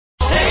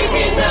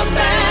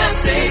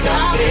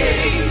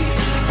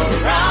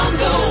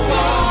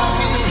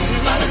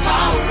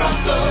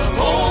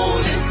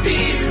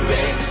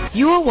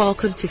are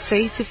welcome to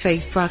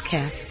Faith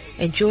broadcast.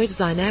 Enjoy the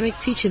dynamic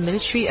teaching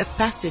ministry of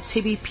Pastor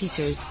T.B.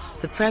 Peters,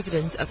 the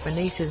president of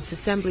Renaissance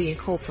Assembly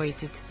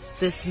Incorporated.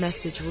 This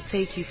message will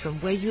take you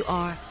from where you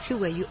are to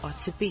where you ought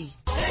to be.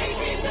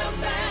 Taking the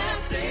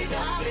message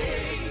of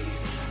faith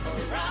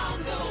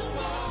around the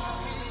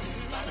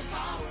world by the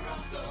power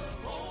of the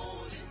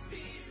Holy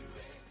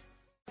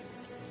Spirit.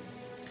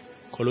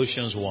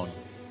 Colossians 1.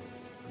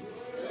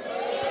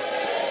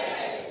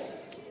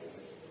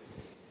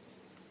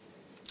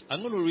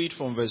 I'm going to read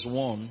from verse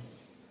 1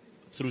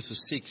 through to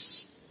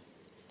 6,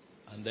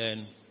 and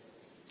then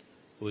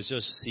we'll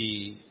just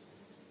see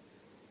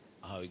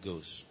how it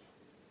goes.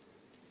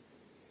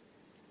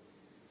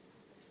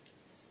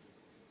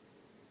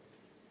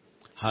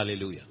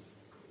 Hallelujah.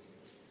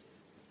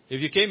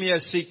 If you came here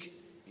sick,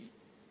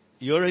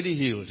 you're already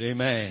healed.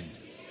 Amen.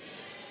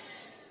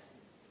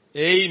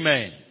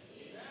 Amen.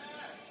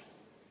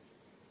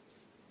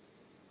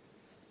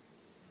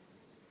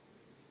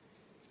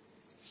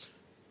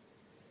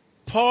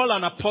 Paul,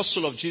 an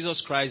apostle of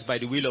Jesus Christ by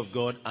the will of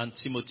God, and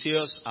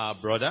Timotheus, our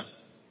brother,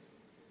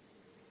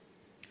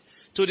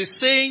 to the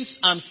saints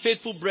and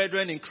faithful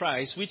brethren in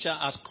Christ which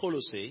are at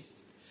Colossae,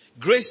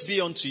 grace be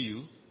unto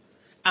you,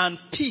 and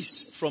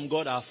peace from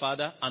God our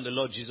Father and the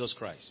Lord Jesus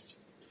Christ.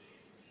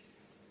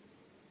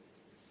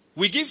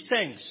 We give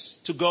thanks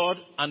to God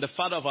and the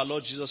Father of our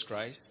Lord Jesus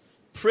Christ,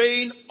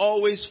 praying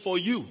always for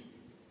you.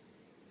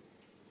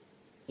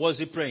 What's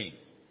he praying?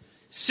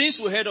 Since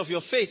we heard of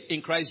your faith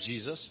in Christ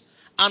Jesus,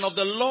 and of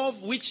the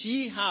love which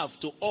ye have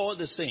to all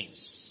the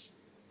saints,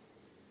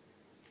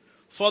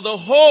 for the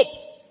hope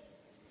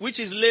which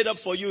is laid up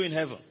for you in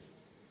heaven,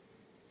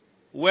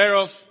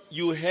 whereof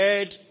you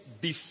heard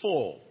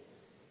before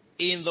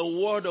in the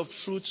word of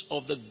truth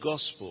of the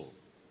gospel.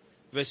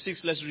 Verse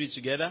 6, let's read it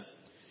together.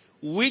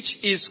 Which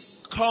is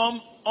come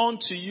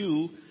unto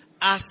you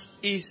as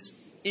is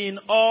in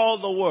all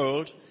the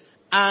world,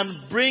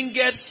 and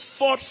bringeth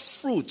forth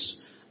fruit,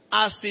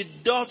 as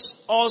it doth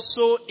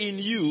also in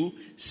you,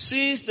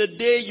 since the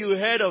day you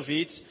heard of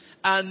it,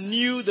 and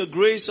knew the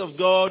grace of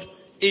God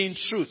in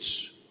truth.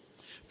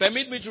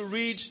 Permit me to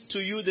read to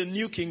you the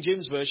New King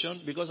James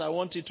Version, because I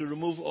wanted to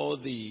remove all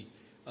the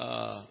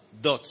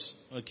dots.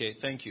 Okay,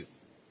 thank you.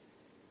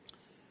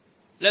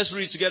 Let's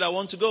read together. I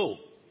want to go.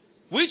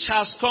 Which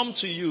has come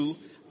to you,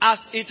 as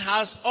it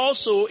has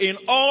also in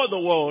all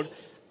the world,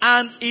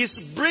 and is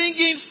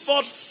bringing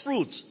forth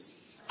fruit,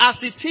 as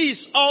it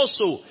is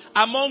also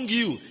among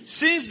you,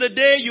 since the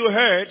day you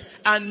heard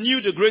and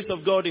knew the grace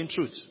of God in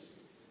truth.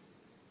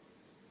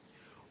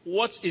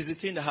 What is the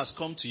thing that has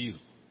come to you?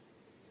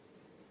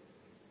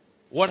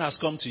 What has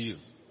come to you?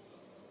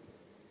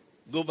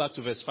 Go back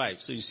to verse 5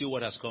 so you see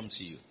what has come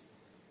to you.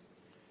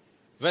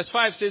 Verse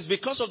 5 says,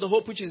 because of the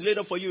hope which is laid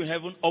up for you in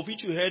heaven, of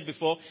which you heard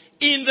before,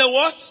 in the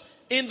what?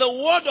 In the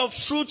word of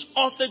truth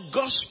of the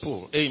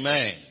gospel.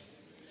 Amen.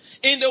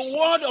 In the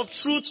word of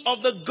truth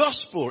of the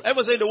gospel.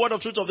 Ever say the word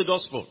of truth of the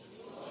gospel?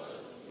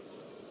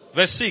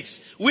 Verse 6.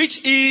 Which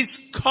is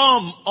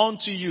come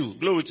unto you.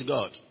 Glory to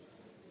God.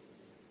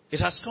 It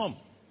has come.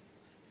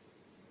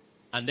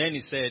 And then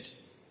he said,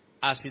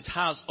 as it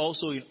has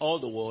also in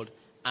all the world,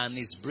 and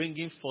is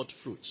bringing forth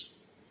fruit.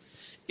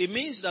 It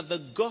means that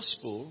the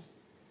gospel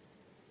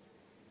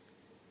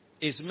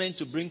is meant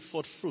to bring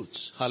forth fruit.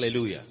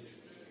 Hallelujah.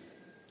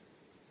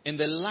 In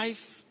the life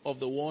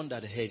of the one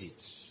that heard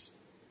it.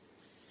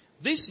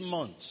 This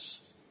month,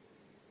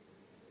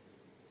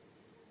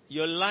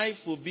 your life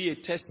will be a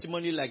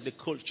testimony like the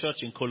church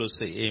in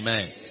Colossae.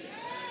 Amen.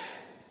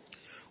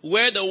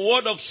 Where the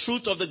word of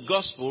truth of the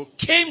gospel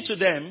came to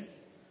them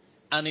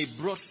and it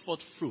brought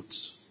forth fruit.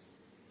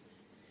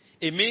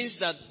 It means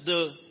that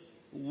the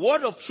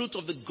word of truth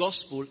of the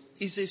gospel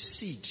is a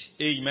seed.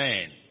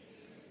 Amen.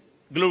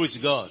 Glory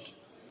to God.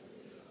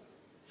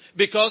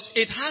 Because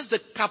it has the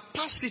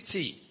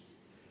capacity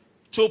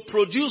to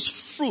produce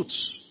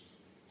fruits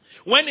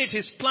when it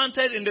is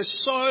planted in the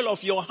soil of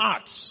your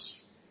hearts.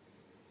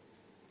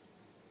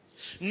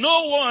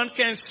 No one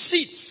can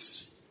sit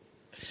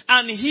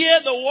and hear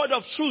the word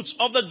of truth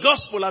of the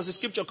gospel, as the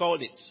scripture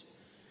called it,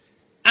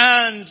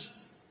 and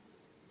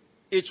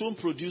it won't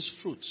produce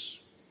fruit.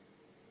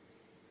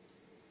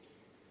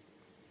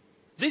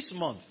 This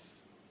month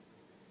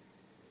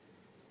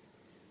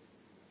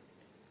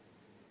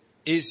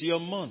is your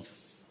month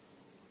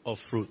of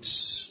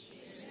fruits.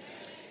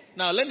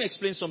 Now, let me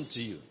explain something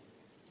to you.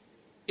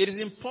 It is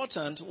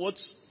important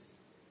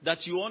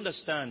that you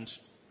understand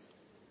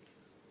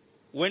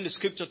when the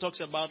scripture talks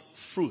about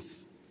fruit.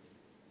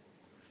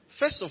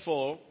 First of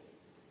all,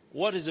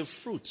 what is a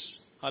fruit?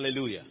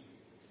 Hallelujah.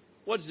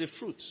 What is a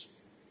fruit?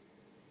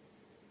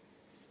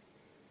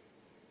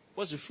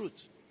 What's the fruit?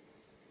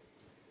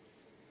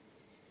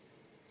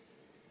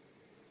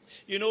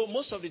 You know,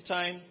 most of the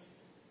time,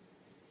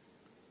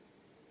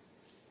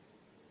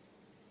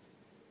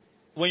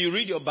 when you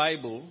read your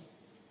Bible,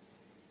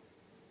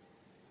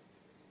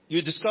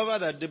 you discover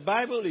that the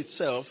Bible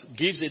itself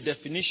gives a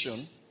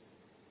definition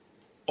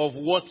of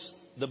what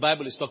the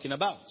Bible is talking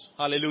about.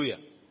 Hallelujah.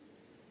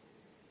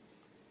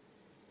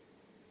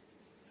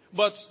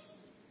 But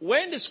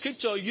when the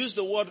scripture used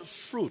the word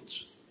fruit,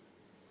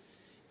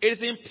 it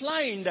is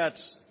implying that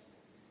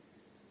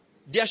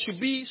there should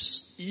be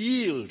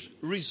yield,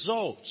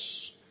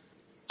 results,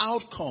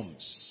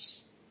 outcomes,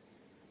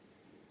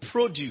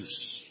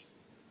 produce,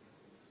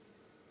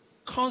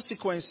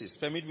 consequences,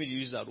 permit me to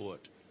use that word,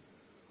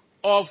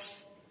 of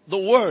the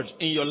word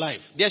in your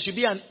life. There should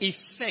be an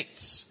effect.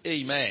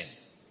 Amen.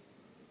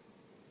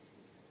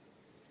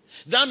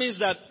 That means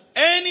that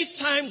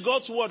anytime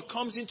God's word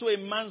comes into a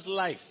man's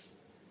life,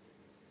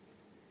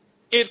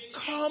 it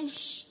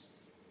comes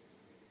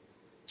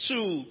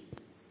to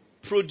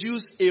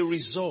produce a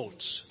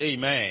result.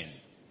 Amen.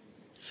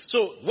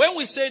 So when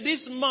we say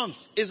this month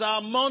is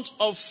our month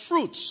of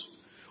fruit,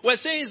 we're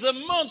saying it's a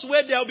month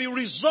where there will be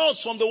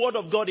results from the word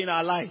of God in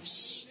our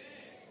lives.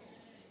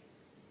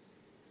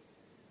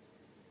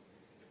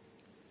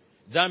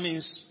 That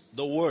means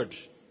the word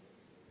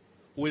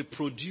will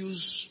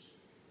produce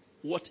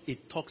what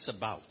it talks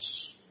about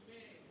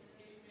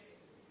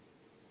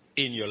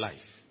in your life.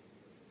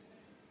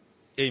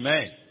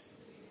 Amen.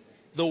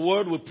 The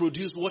word will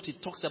produce what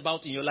it talks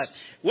about in your life.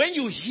 When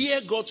you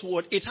hear God's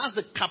word, it has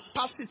the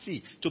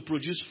capacity to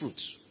produce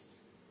fruit.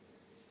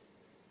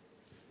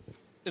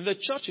 In the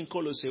church in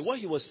Colossae, what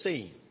he was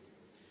saying,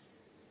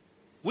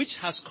 which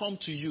has come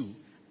to you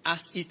as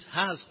it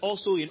has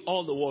also in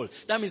all the world.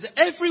 That means that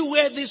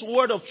everywhere this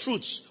word of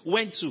truth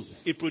went to,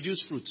 it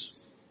produced fruit.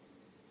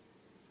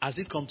 Has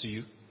it come to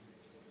you?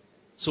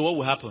 So what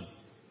will happen?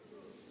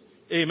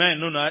 Amen.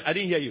 No, I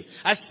didn't hear you.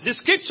 As the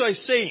scripture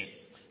is saying,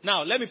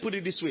 now let me put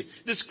it this way.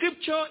 The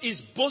scripture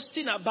is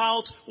boasting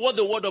about what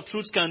the word of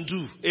truth can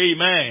do.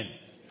 Amen.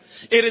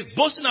 It is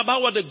boasting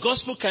about what the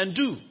gospel can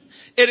do.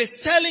 It is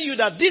telling you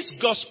that this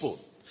gospel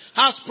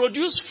has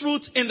produced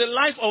fruit in the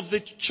life of the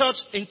church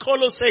in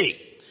Colossae.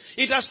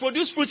 It has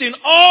produced fruit in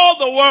all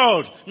the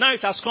world. Now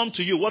it has come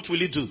to you. What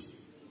will it do?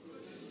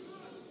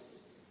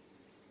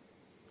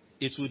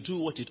 It will do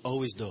what it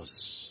always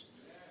does.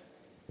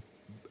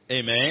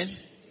 Amen.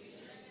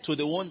 To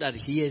the one that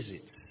hears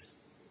it.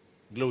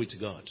 Glory to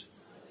God.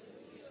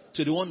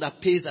 To the one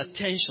that pays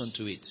attention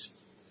to it.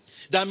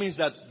 That means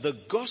that the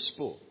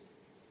gospel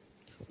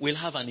will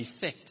have an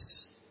effect.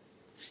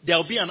 There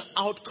will be an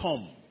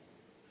outcome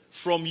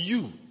from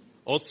you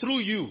or through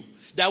you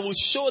that will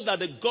show that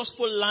the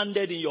gospel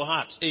landed in your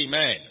heart.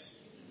 Amen.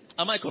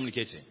 Am I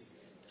communicating?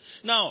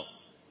 Now,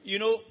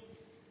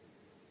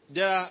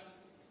 there are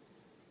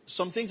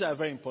some things that are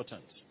very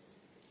important.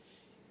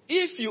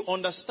 If you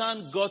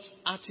understand God's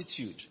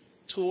attitude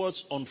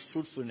towards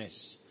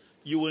unfruitfulness,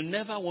 you will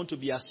never want to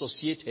be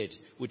associated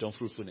with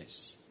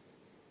unfruitfulness.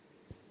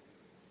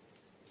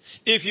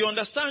 If you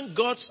understand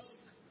God's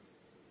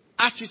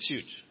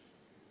attitude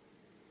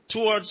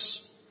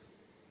towards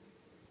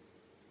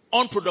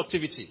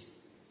unproductivity,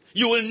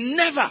 you will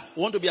never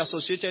want to be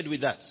associated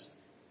with that.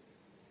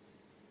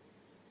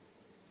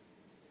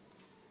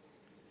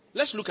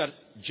 Let's look at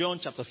John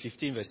chapter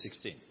 15 verse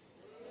 16.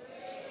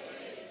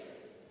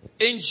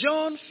 In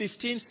John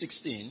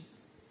 15:16,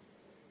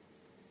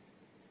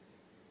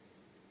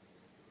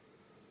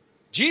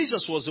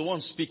 Jesus was the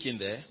one speaking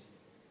there.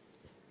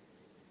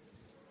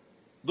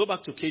 Go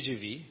back to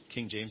KJV,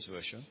 King James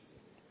Version.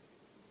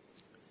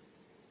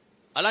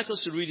 I'd like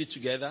us to read it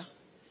together.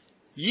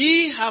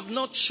 Ye have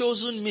not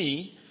chosen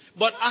me,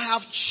 but I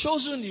have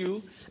chosen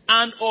you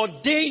and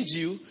ordained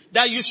you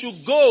that you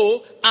should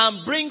go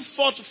and bring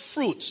forth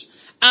fruit,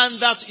 and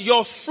that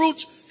your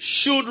fruit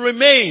should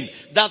remain,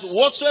 that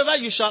whatsoever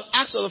you shall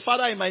ask of the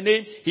Father in my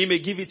name, he may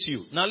give it to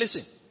you. Now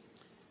listen.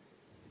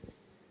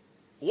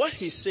 What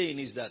he's saying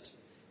is that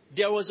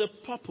there was a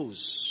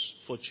purpose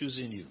for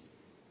choosing you.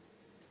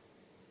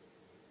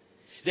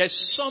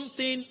 There's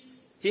something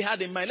he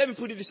had in mind. Let me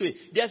put it this way.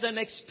 There's an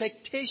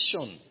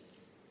expectation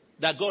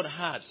that God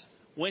had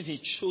when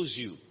he chose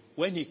you,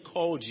 when he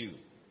called you.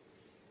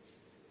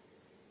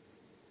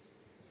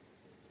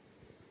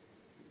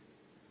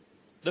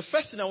 The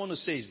first thing I want to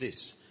say is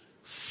this.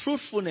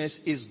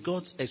 Fruitfulness is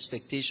God's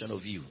expectation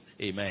of you.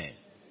 Amen.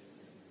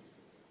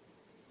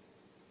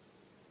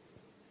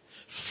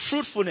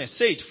 Fruitfulness,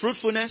 say it.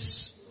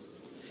 Fruitfulness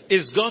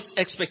is God's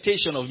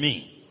expectation of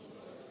me.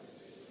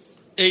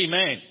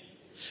 Amen.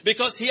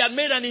 Because he had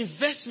made an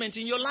investment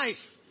in your life.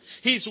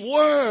 His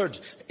word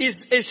is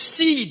a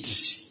seed.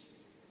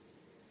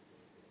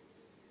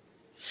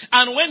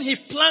 And when he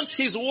plants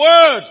his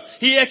word,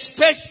 he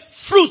expects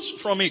fruit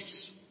from it.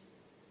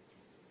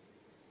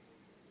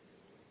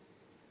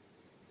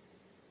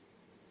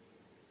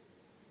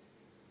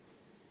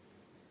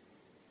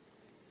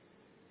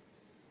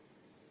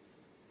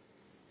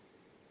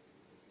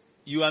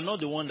 You are not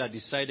the one that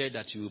decided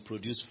that you will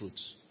produce fruit.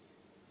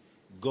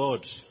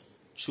 God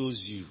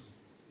chose you.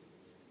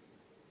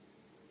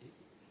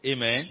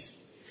 Amen.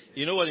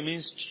 You know what it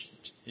means?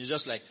 It's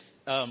just like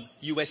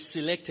you were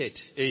selected.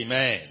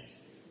 Amen.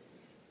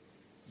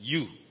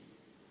 You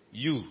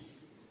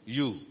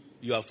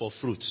are for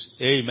fruit.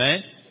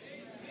 Amen.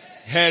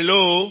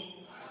 Hello.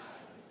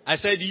 I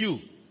said you.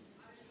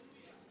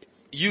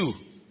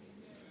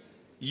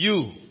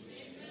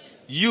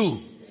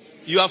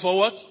 You are for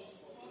what?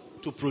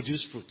 To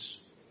produce fruit.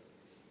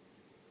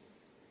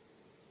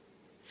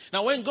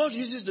 Now, when God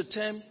uses the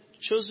term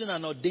chosen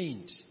and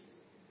ordained,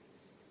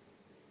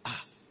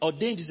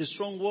 ordained is a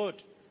strong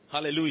word.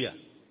 Hallelujah.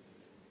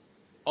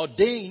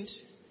 Ordained.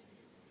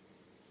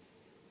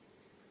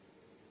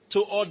 To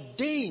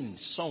ordain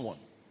someone.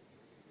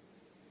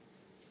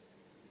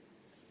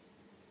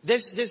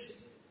 This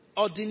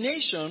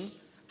ordination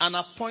and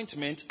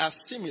appointment are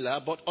similar,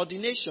 but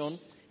ordination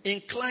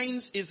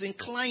is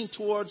inclined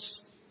towards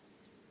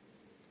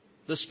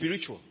the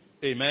spiritual.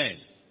 Amen.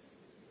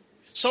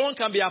 Someone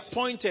can be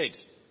appointed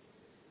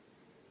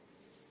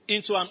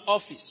into an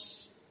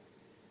office,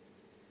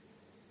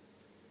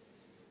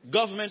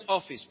 government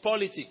office,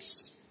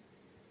 politics,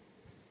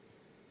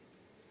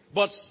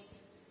 but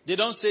they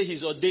don't say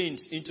he's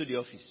ordained into the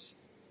office.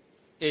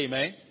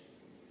 Amen.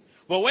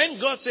 But when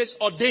God says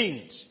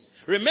ordained,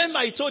 remember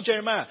he told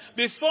Jeremiah,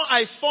 before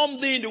I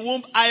formed thee in the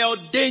womb, I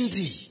ordained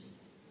thee.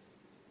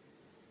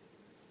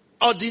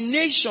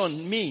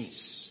 Ordination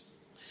means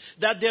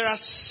that there are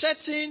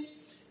certain,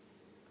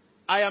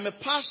 I am a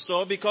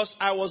pastor because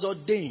I was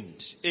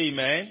ordained.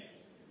 Amen.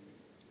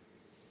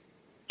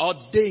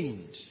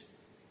 Ordained.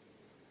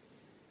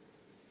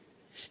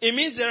 It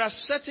means there are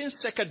certain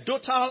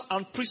sacerdotal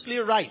and priestly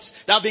rights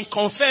that have been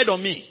conferred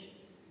on me.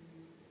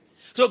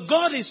 So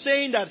God is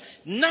saying that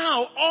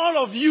now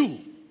all of you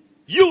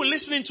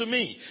listening to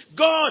me,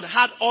 God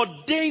had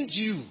ordained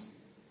you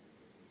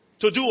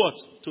to do what?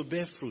 To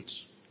bear fruit.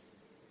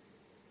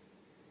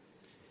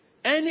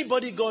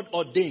 Anybody God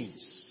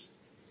ordains,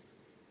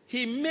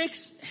 he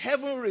makes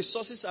heaven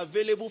resources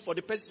available for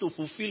the person to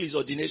fulfill his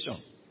ordination.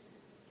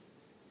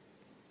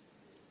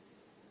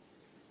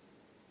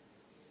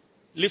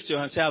 Lift your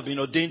hand and say, I've been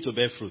ordained to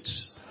bear fruit.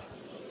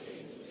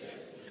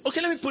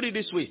 Okay, let me put it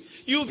this way.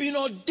 You've been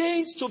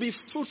ordained to be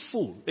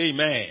fruitful.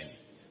 Amen.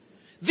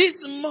 This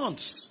month,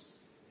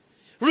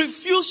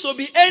 refuse to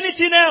be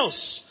anything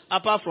else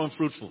apart from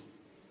fruitful.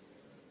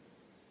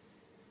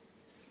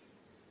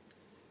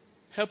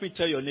 Help me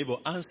tell your neighbor,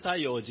 answer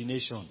your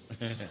ordination.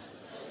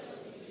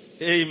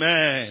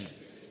 Amen.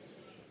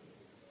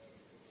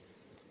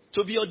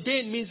 To be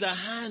ordained means that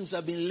hands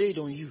have been laid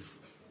on you.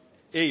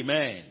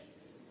 Amen.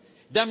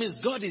 That means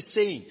God is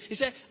saying, he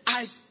said,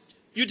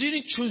 you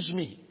didn't choose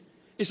me.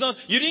 It's not,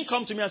 you didn't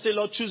come to me and say,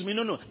 Lord, choose me.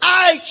 No.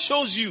 I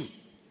chose you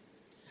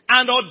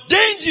and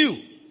ordained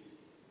you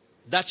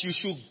that you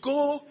should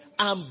go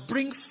and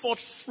bring forth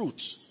fruit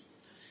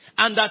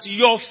and that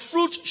your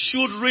fruit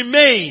should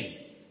remain.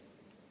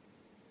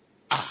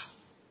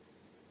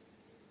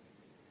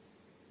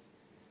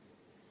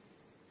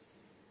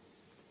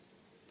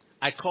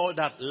 I call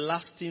that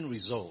lasting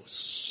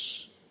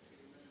results.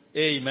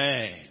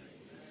 Amen.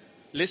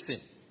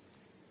 Listen.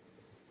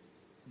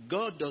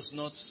 God does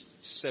not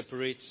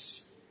separate.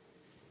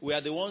 We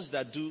are the ones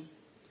that do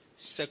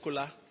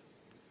secular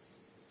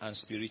and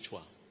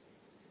spiritual.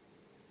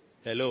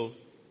 Hello?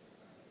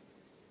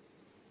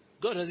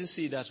 God doesn't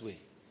see it that way.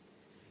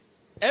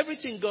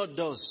 Everything God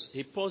does,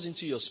 he pours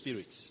into your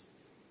spirit.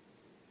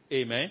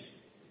 Amen.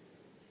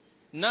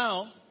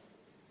 Now,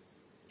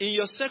 in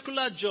your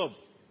secular job,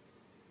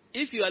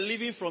 if you are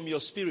living from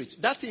your spirit,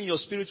 that in your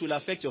spirit will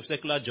affect your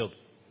secular job.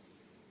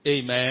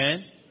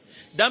 Amen.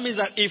 That means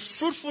that if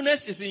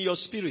fruitfulness is in your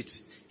spirit,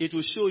 it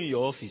will show in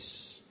your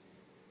office.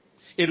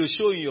 It will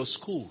show in your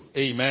school.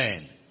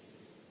 Amen.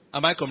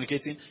 Am I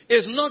communicating?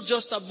 It's not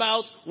just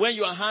about when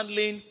you are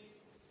handling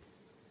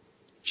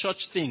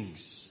church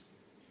things.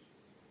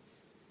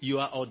 You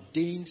are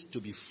ordained to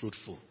be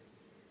fruitful.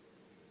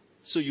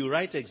 So you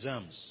write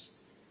exams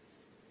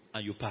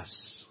and you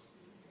pass.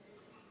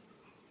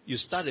 You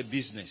start a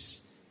business,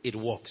 it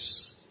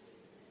works.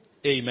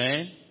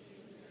 Amen.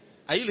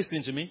 Are you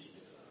listening to me?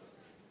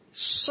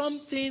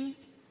 Something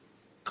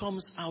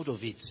comes out of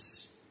it.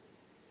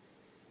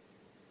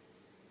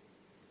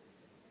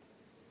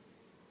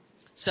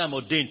 Say, I'm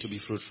ordained to be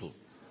fruitful.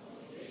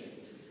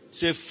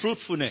 Say,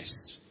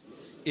 fruitfulness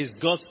is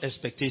God's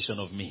expectation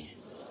of me.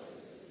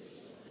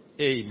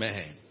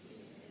 Amen.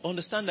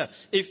 Understand that.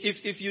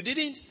 If you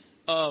didn't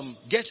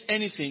get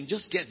anything,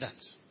 just get that.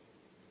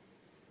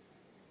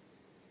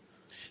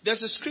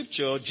 There's a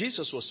scripture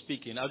Jesus was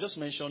speaking. I'll just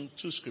mention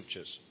two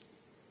scriptures.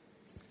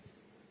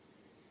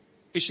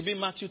 It should be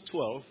Matthew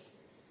 12.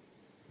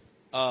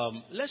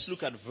 Let's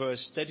look at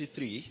verse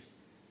 33.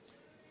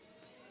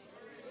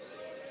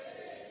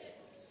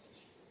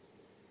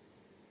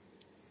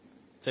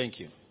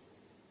 Thank you.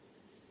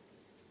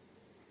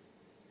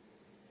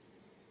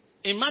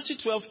 In Matthew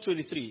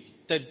 12:33,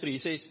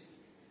 it says,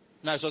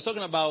 now I was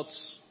talking about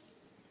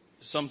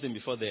something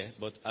before there,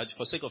 but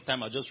for sake of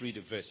time, I'll just read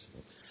the verse.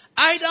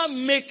 Either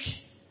make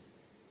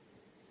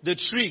the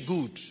tree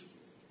good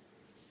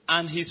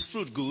and his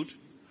fruit good,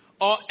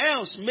 or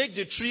else make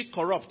the tree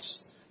corrupt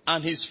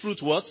and his fruit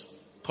what?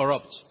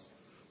 Corrupt.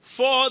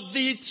 For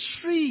the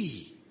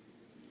tree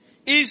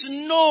is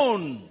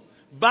known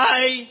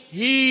by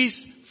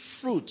his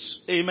fruit.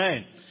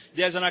 Amen.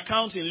 There's an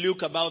account in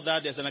Luke about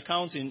that. There's an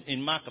account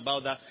in Mark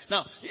about that.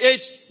 Now,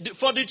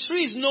 for the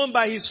tree is known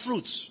by his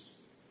fruits.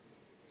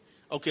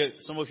 Okay,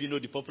 some of you know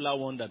the popular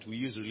one that we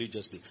use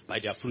religiously. By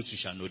their fruits you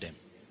shall know them.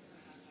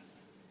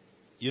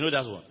 You know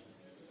that one?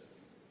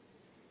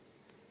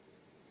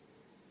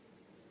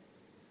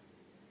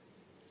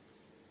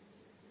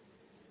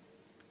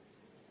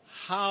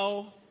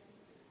 How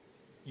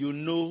you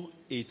know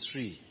a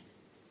tree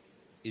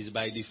is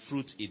by the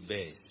fruit it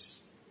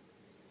bears.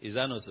 Is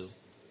that not so?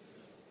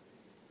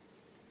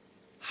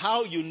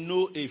 How you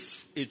know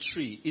a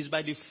tree is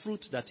by the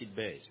fruit that it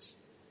bears.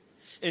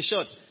 In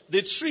short,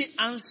 the tree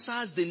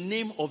answers the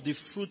name of the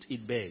fruit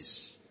it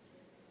bears.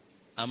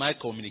 Am I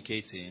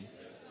communicating?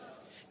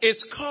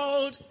 It's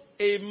called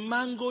a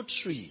mango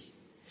tree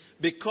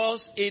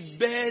because it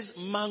bears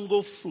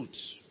mango fruit.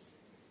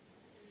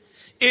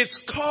 It's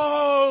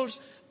called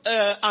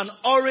an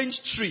orange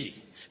tree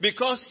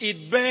because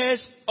it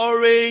bears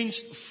orange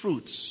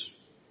fruit.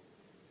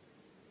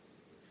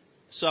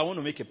 So I want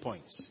to make a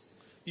point.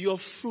 Your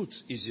fruit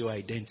is your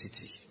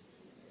identity.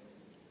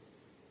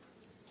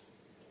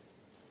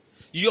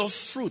 Your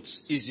fruit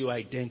is your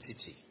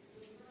identity.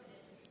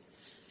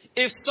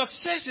 If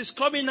success is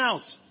coming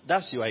out,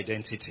 that's your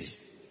identity.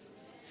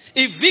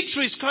 If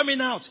victory is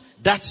coming out,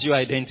 that's your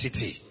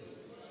identity.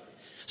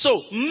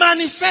 So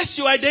manifest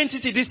your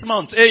identity this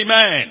month.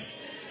 Amen.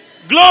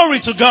 Glory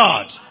to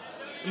God.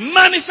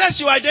 Manifest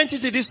your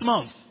identity this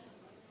month.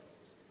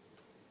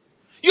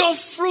 Your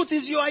fruit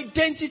is your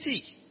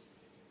identity.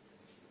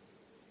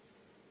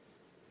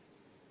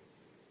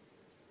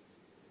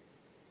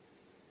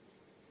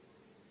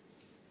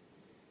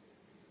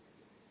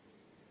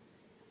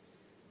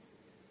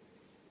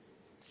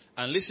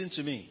 And listen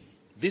to me.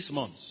 This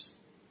month,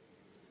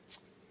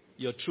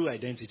 your true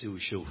identity will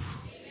show.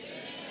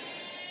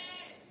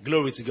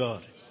 Glory to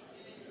God.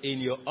 In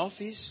your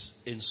office,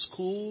 in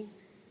school,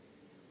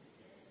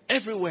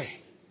 everywhere.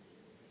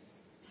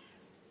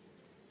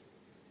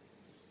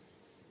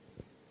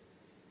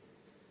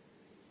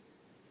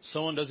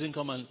 Someone doesn't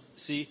come and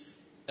see,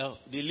 the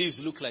leaves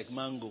look like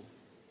mango.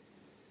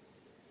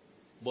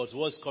 But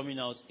what's coming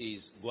out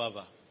is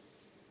guava.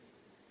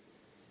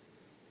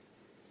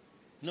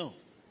 No.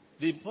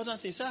 The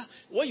important thing is,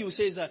 what you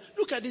say is that,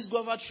 look at this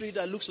guava tree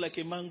that looks like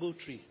a mango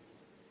tree.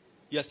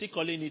 You are still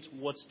calling it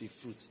what the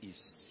fruit is.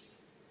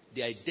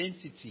 The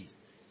identity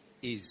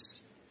is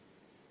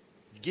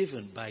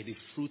given by the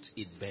fruit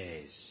it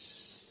bears.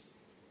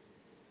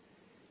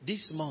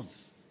 This month,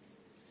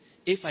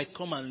 if I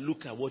come and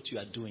look at what you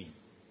are doing,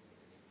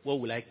 what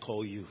will I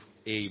call you?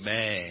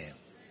 Amen.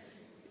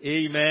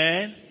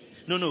 Amen.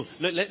 No.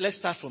 Let's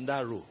start from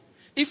that row.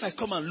 If I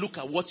come and look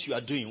at what you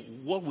are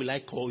doing, what will I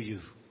call you?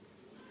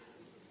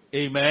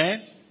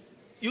 Amen.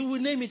 You will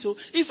name it.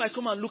 If I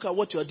come and look at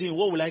what you are doing,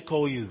 what will I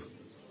call you?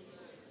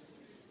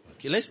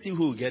 Okay, let's see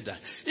who will get that.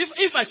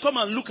 If I come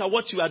and look at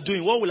what you are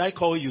doing, what will I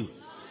call you?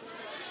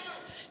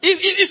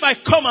 If I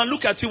come and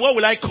look at you, what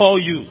will I call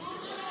you?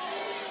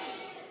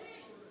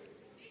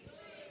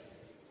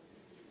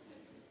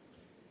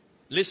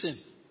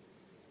 Listen.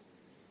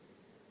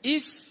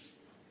 If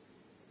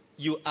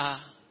you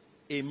are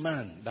a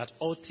man that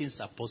all things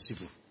are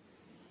possible,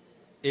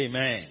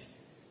 amen,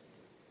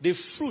 the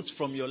fruit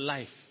from your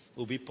life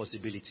will be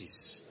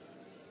possibilities.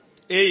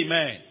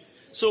 Amen.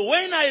 So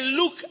when I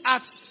look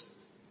at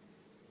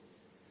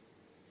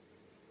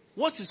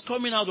what is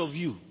coming out of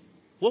you,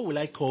 what will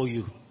I call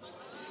you?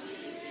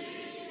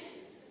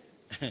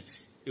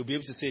 You'll be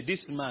able to say,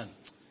 this man,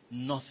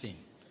 nothing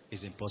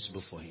is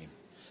impossible for him.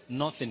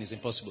 Nothing is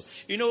impossible.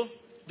 You know,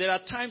 there are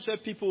times where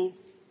people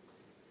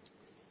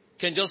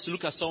can just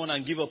look at someone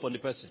and give up on the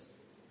person.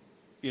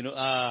 You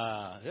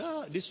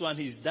know, this one,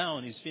 he's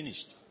down, he's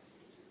finished.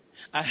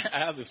 I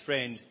have a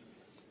friend,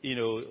 you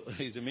know,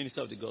 he's a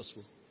minister of the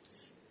gospel.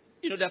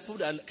 You know, there are people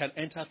that can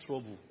enter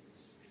trouble.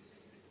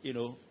 You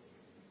know,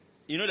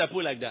 there are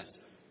people like that.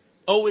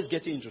 Always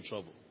getting into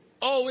trouble.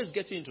 Always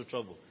getting into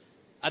trouble.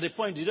 At the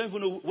point, they don't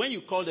even know, when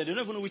you call them, they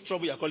don't even know which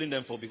trouble you're calling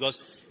them for. Because,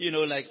 you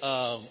know, like,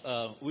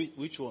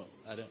 which one?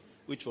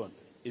 Which one?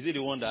 Is it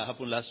the one that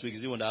happened last week? Is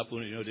it the one that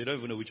happened? You know, they don't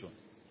even know which one.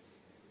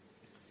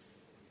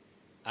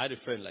 I had a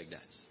friend like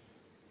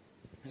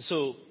that.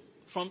 So,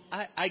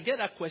 I get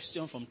that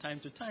question from time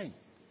to time.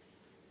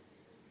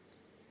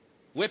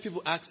 Where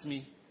people ask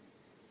me,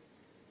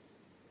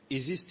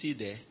 is he still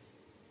there?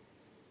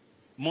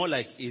 More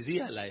like, is he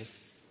alive?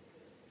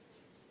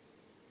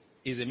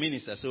 He's a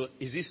minister, so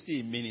is he still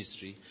in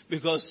ministry?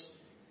 Because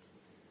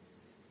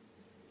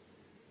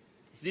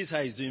this is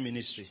how he's doing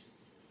ministry.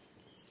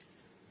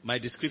 My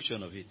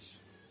description of it.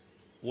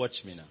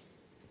 Watch me now.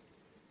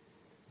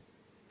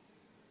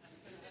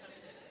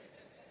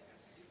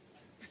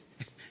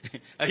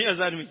 Are you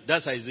understanding me?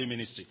 That's how he's doing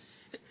ministry.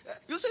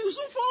 You say, you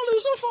so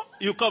fall.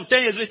 You come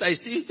 10 years later,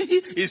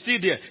 he's still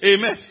there.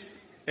 Amen.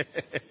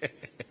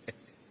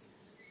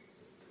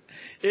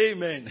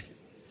 Amen.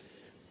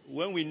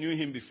 When we knew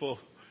him before,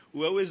 we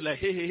were always like,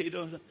 hey,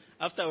 don't.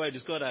 After I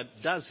discovered that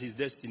that's his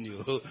destiny.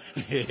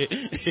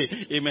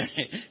 Amen.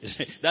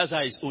 That's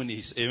how his own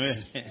is.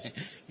 Amen.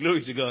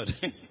 Glory to God.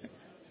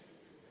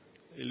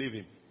 Leave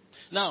him.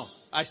 Now,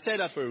 I said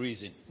that for a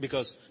reason.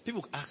 Because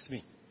people ask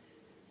me,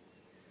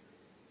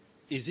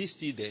 is he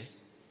still there?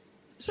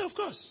 I said, of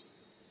course.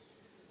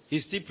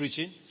 He's still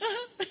preaching.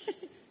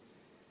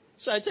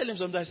 So I tell him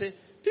something. I say,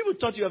 people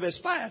thought you have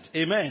expired.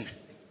 Amen.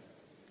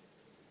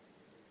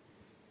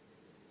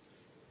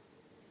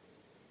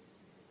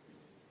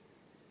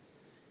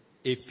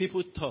 If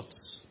people thought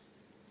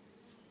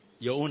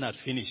your own had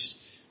finished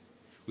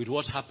with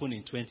what happened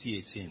in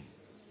 2018,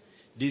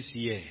 this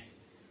year,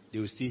 they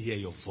will still hear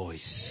your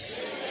voice.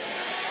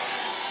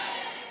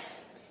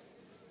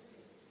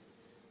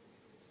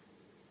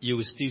 You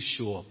will still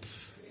show up.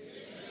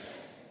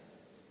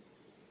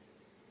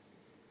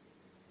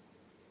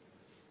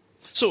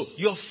 So,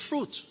 your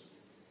fruit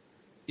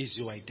is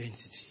your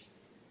identity.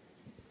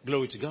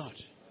 Glory to God.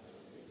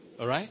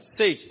 All right?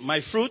 Say it. My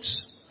fruit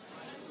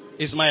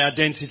is my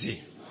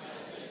identity.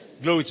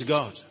 Glory to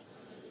God.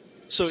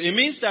 So, it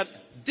means that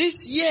this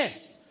year,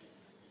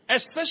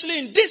 especially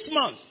in this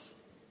month,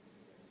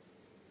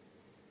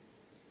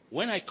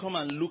 when I come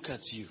and look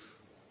at you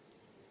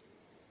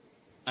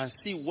and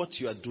see what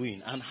you are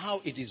doing and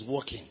how it is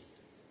working,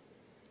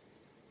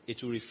 it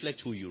will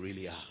reflect who you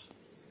really are.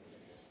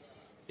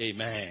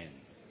 Amen.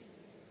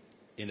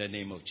 In the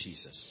name of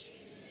Jesus.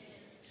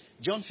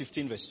 John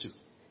 15 verse 2.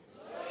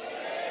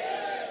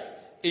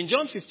 In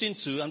John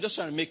 15:2, I'm just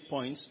trying to make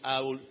points.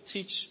 I will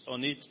teach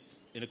on it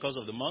in the course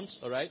of the month.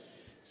 All right.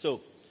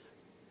 So,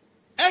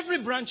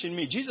 every branch in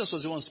me, Jesus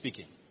was the one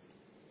speaking.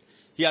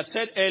 He had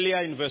said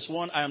earlier in verse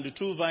 1, I am the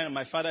true vine and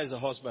my Father is the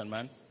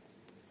husbandman.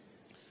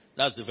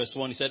 That's the verse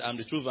 1. He said, I am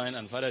the true vine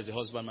and Father is the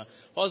husbandman.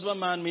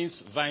 Husbandman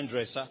means vine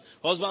dresser.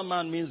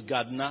 Husbandman means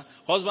gardener.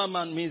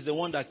 Husbandman means the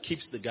one that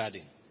keeps the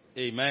garden.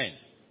 Amen.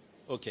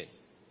 Okay.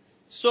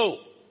 So,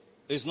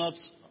 it's not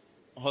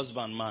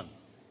husbandman.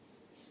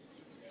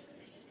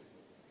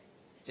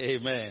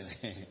 Amen.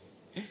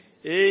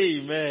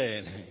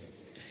 Amen.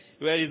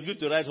 Well, it's good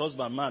to write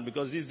husbandman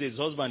because these days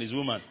husband is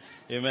woman.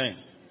 Amen.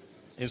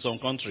 In some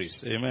countries.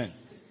 Amen.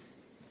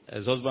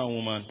 As husband,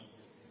 woman,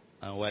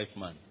 and wife,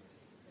 man.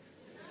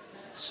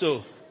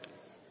 So,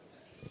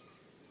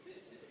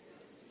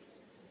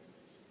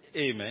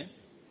 amen.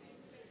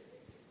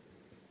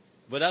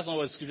 But that's not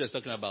what Scripture is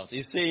talking about.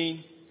 It's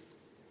saying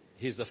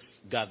he's the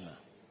gardener.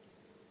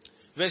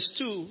 Verse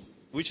 2,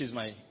 which is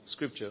my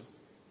scripture.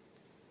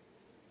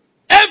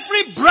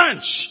 Every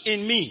branch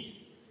in me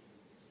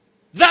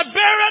that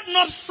beareth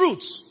not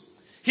fruit,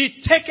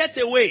 he taketh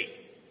away.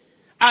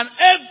 And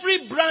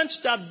every branch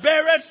that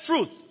beareth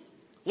fruit,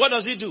 what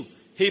does he do?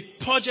 He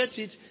purgeth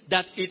it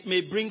that it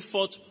may bring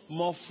forth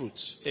more fruit.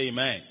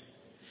 Amen.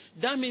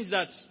 That means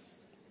that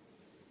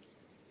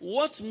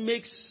what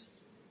makes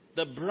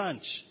the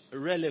branch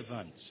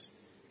relevant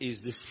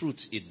is the fruit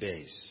it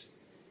bears.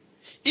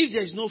 If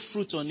there is no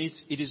fruit on it,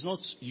 it is not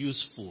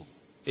useful.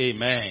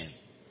 Amen.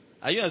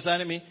 Are you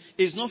understanding me?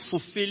 It's not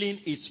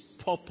fulfilling its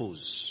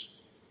purpose.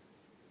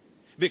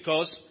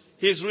 Because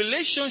his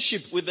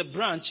relationship with the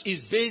branch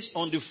is based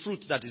on the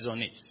fruit that is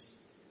on it.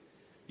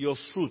 Your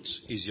fruit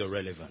is your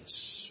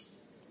relevance.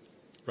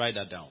 Write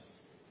that down.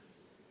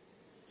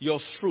 Your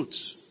fruit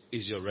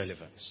is your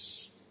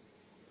relevance.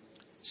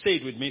 Say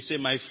it with me. Say,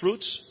 my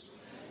fruit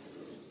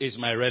is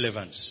my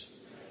relevance.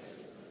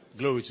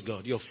 Glory to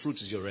God. Your fruit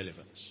is your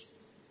relevance.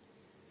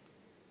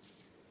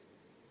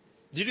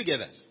 Did you get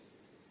that?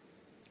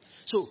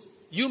 So,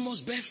 you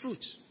must bear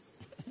fruit.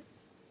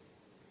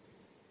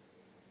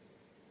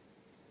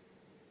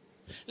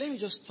 Let me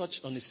just touch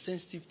on a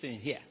sensitive thing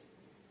here.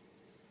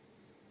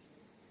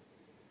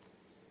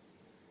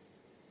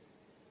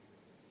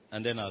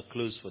 And then I'll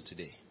close for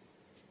today.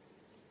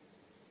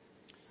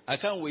 I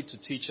can't wait to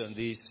teach on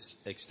this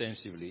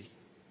extensively.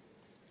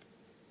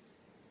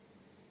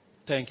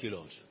 Thank you,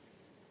 Lord.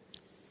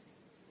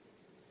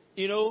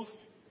 You know,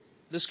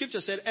 the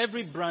scripture said,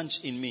 every branch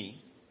in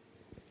me.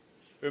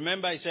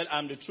 Remember, I said,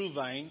 I'm the true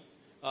vine.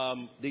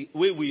 The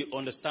way we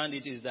understand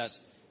it is that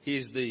he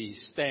is the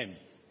stem.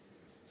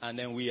 And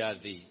then we are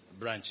the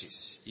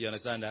branches. You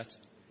understand that?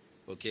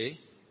 Okay?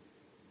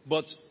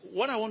 But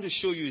what I want to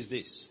show you is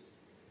this.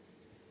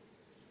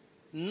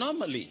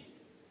 Normally,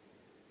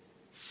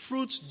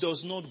 fruit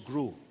does not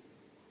grow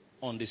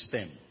on the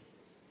stem.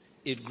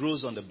 It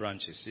grows on the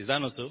branches. Is that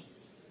not so?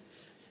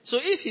 So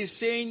if he's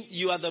saying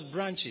you are the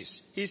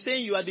branches, he's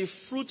saying you are the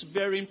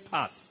fruit-bearing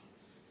path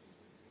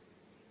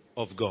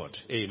of God.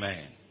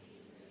 Amen.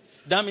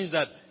 That means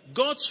that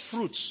God's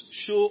fruits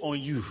show on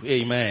you.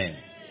 Amen.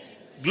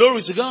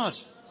 Glory to God.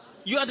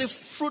 You are the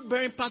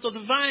fruit-bearing part of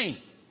the vine.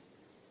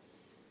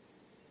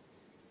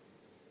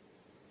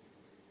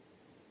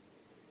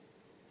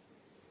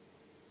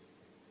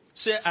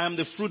 Say, I am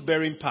the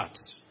fruit-bearing part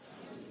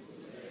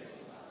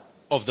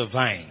of the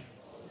vine.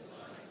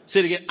 Say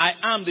it again. I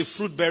am the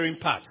fruit-bearing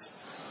part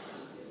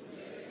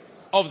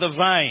of the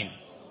vine.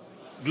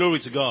 Glory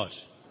to God.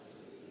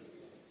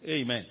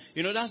 Amen.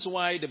 You know, that's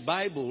why the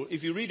Bible,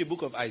 if you read the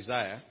book of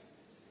Isaiah,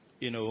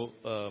 you know,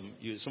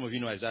 some of you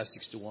know Isaiah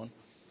 61.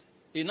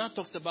 It now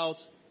talks about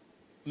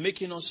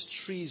making us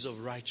trees of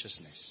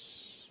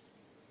righteousness.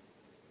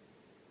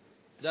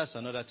 That's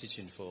another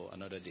teaching for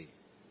another day.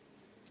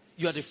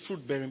 You are the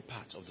fruit-bearing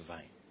part of the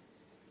vine.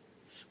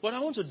 But I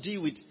want to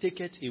deal with take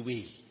it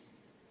away.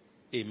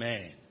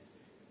 Amen.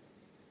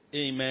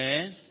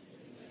 Amen.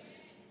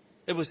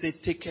 Everybody say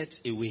take it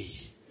away.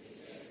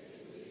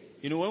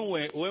 You know,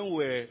 when we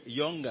were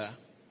younger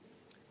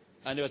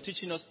and they were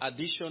teaching us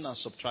addition and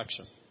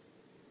subtraction,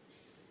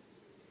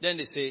 then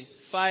they say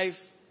 5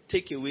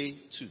 take away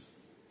 2.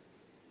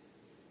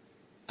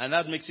 And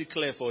that makes it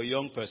clear for a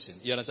young person.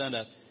 You understand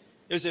that?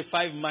 They say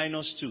 5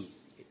 minus 2.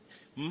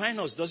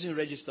 Minus doesn't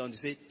register and they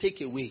say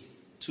take away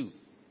 2.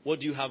 What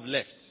do you have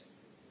left?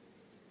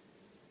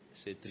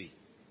 Say 3.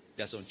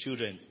 There are some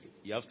children,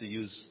 you have to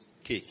use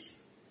cake,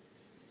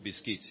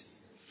 biscuit.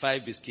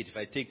 5 biscuits. If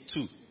I take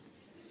 2.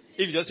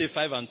 If you just say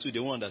 5 and 2, they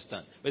won't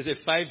understand. But say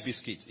 5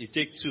 biscuits, you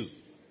take 2.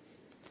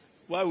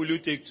 Why will you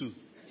take 2?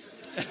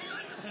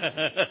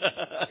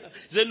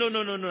 Say,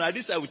 no. At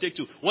least I will take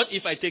 2. What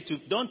if I take 2?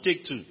 Don't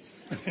take 2.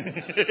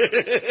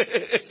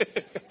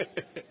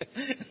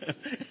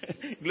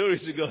 Glory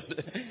to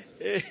God.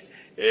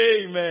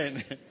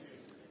 Amen.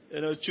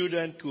 You know,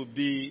 children could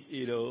be,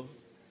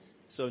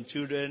 some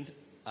children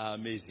are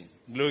amazing.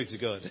 Glory to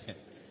God.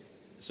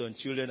 Some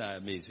children are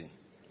amazing.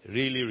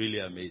 Really, really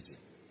amazing.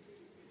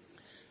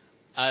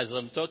 As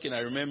I'm talking,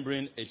 I'm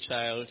remembering a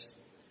child.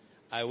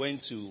 I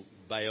went to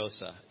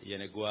Bayelsa,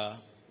 Yenagoa,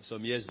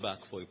 some years back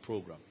for a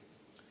program.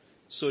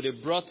 So they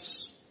brought,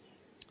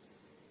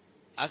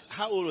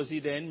 how old was he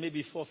then?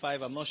 Maybe 4 or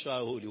 5. I'm not sure how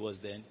old he was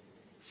then.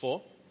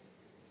 4?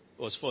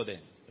 It was 4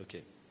 then.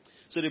 Okay.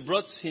 So they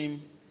brought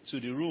him to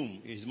the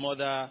room. His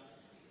mother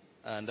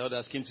and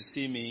others came to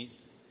see me,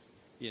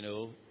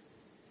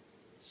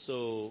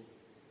 So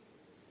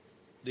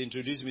they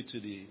introduced me to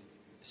the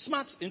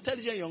smart,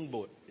 intelligent young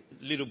boy,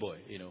 little boy,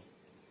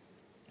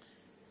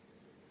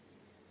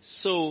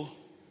 So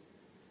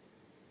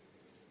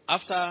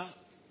after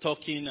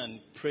talking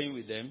and praying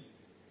with them,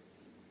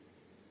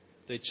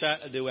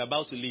 they were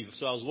about to leave.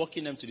 So I was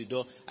walking them to the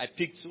door. I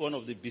picked one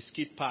of the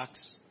biscuit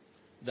packs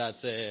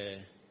that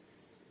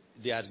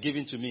they had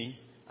given to me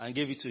and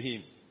gave it to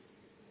him.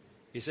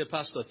 He said,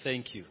 Pastor,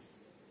 thank you.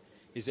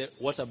 He said,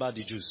 what about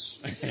the juice?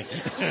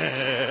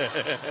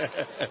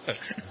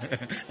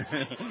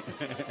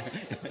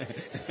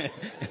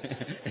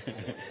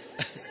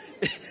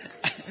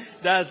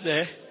 That's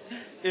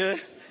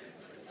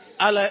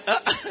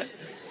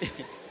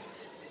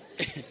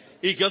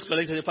he just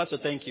collected the Pastor,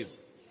 thank you.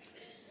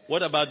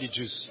 What about the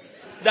juice?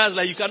 That's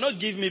like, you cannot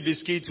give me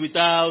biscuits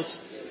without,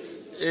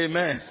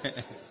 amen.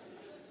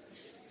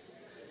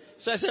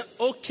 So I said,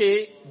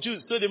 okay,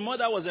 juice. So the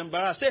mother was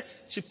embarrassed.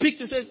 She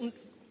picked and said,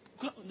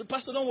 the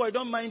pastor, don't worry,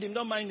 don't mind him.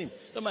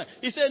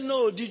 He said,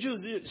 no, the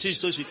juice.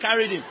 So she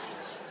carried him.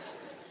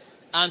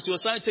 And she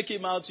was trying to take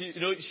him out. She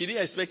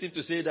didn't expect him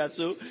to say that.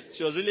 So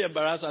she was really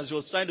embarrassed and she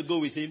was trying to go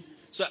with him.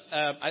 So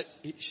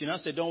she now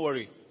said, don't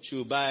worry, she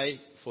will buy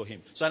for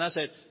him. So I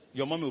said,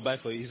 your mom will buy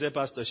for you. He said,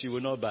 Pastor, she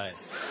will not buy.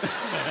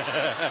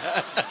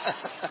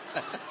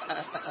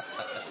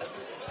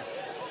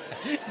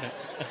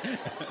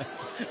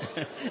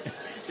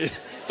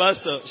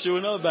 Pastor, she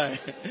will not buy.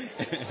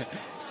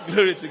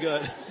 Glory to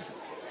God.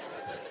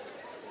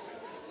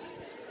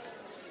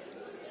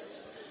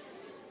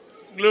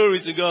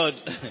 Glory to God.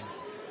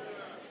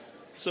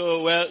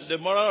 So, well, the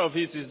moral of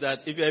it is that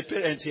if you're a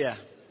parent here,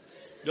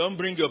 don't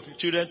bring your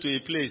children to a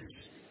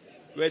place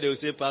where they will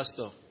say,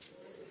 Pastor,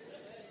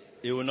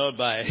 they will not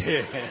buy.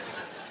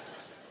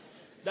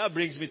 That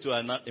brings me to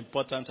an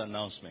important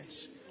announcement.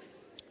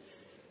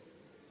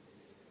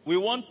 We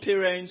want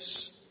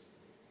parents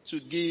to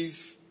give.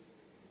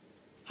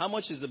 How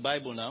much is the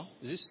Bible now?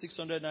 Is this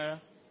 600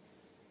 naira?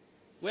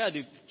 Where are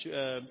the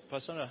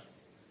Pastor?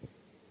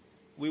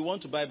 We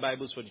want to buy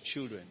Bibles for the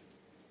children.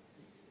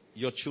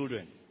 Your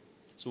children.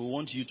 So we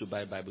want you to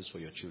buy Bibles for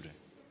your children.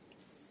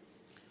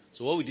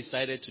 So what we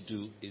decided to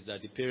do is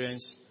that the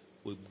parents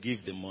will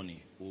give the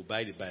money. We'll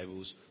buy the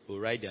Bibles. We'll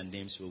write their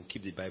names. We'll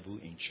keep the Bible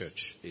in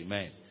church.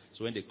 Amen.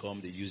 So when they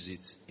come, they use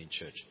it in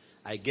church.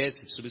 I guess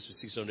it's supposed to be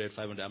 600,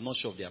 500. I'm not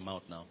sure of the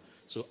amount now.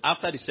 So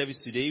after the service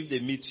today, if they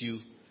meet you,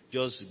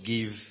 just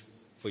give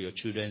for your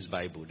children's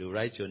Bible. They'll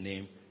write your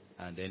name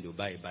and then they'll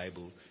buy a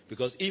Bible.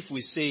 Because if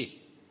we say,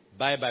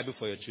 buy a Bible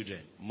for your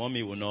children,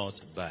 mommy will not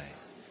buy.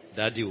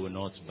 Daddy will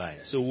not buy.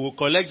 So we'll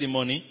collect the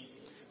money.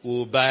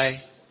 We'll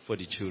buy for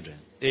the children.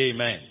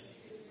 Amen.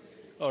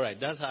 All right.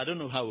 That's how, I don't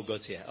know how we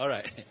got here. All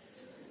right.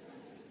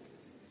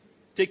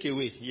 Take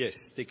away. Yes,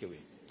 take away.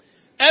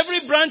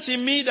 Every branch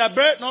in me that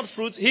beareth not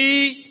fruit,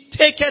 he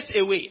taketh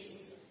away.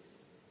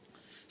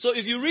 So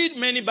if you read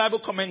many Bible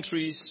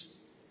commentaries,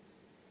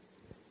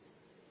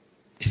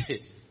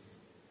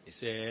 he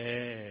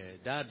said,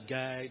 that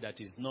guy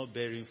that is not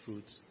bearing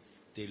fruit,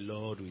 the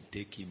Lord will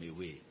take him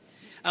away.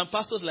 And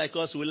pastors like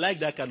us, we like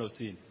that kind of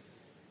thing.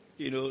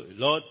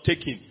 Lord,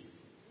 take him.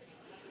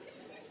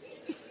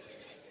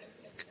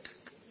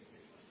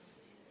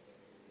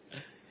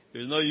 If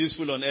it's not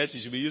useful on earth,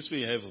 it should be useful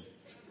in heaven.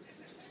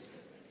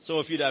 Some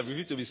of you that have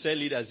refused to be cell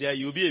leaders here,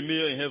 you'll be a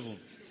mayor in heaven.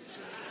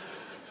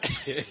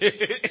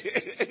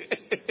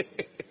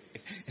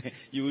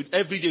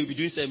 Every day you'll be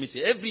doing cell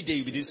meeting. Every day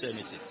you'll be doing cell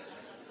meeting.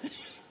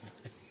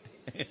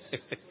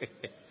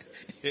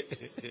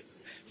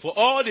 For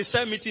all the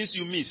 7 meetings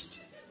you missed.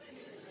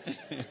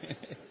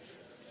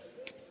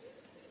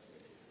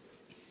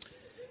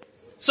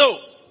 So,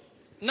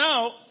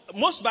 now,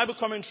 most Bible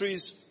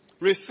commentaries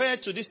refer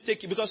to this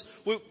taking, because,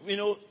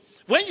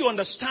 when you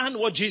understand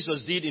what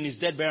Jesus did in his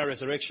death, burial,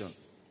 resurrection,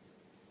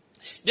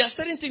 there are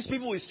certain things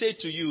people will say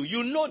to you.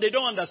 You know they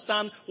don't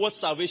understand what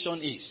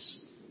salvation is.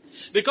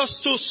 Because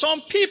to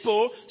some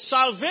people,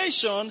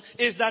 salvation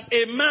is that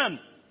a man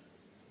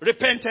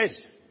repented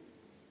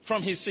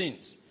from his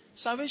sins.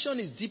 Salvation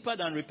is deeper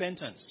than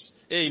repentance.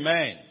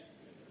 Amen.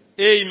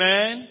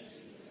 Amen.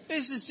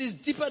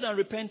 It's deeper than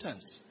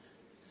repentance.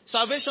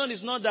 Salvation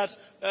is not that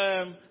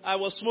I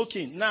was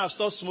smoking, now I've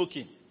stopped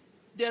smoking.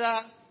 There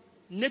are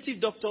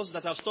native doctors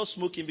that have stopped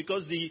smoking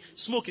because the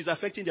smoke is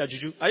affecting their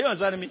juju. Are you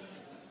understanding me?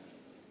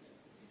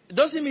 It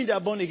doesn't mean they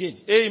are born again.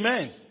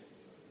 Amen.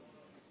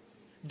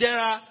 There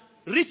are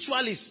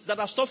ritualists that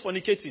have stopped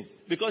fornicating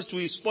because it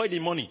will spoil the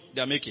money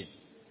they are making.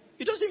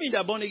 It doesn't mean they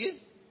are born again.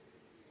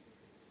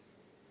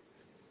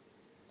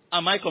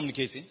 Am I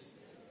communicating?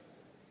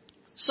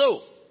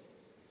 So,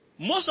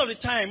 most of the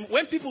time,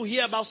 when people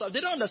hear about salvation,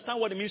 they don't understand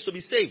what it means to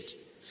be saved.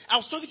 I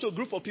was talking to a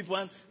group of people,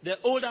 and they're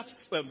older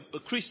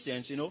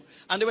Christians,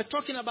 and they were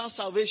talking about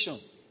salvation.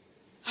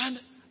 And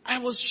I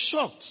was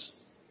shocked.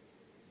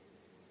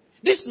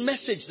 This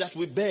message that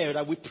we bear,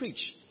 that we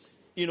preach,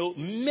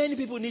 many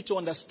people need to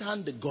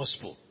understand the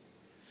gospel.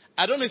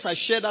 I don't know if I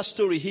shared that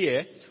story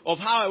here of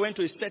how I went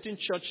to a certain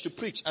church to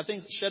preach. I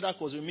think Shedak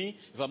was with me,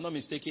 if I'm not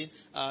mistaken,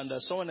 and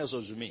someone else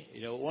was with me.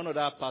 One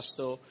other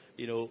pastor,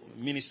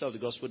 minister of the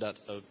gospel that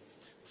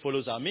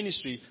follows our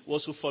ministry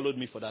was who followed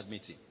me for that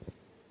meeting.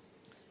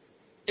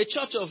 A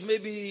church of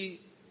maybe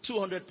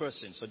 200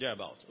 persons or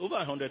thereabout, over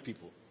 100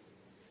 people.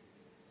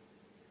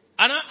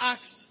 And I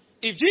asked,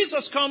 if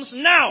Jesus comes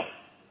now,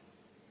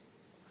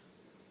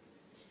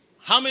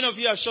 how many of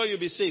you are sure you'll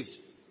be saved?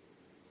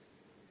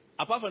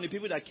 Apart from the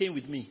people that came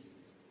with me.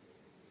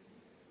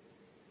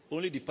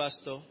 Only the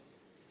pastor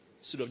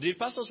stood up. Did the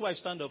pastor's wife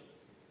stand up?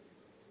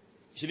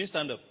 She didn't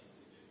stand up.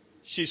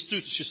 She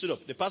stood up.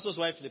 The pastor's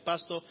wife, the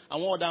pastor,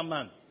 and one other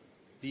man.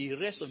 The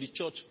rest of the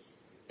church,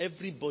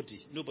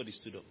 nobody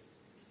stood up.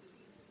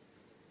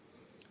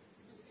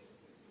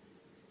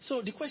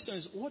 So the question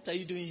is, what are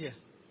you doing here?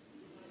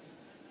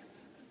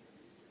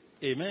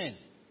 Amen.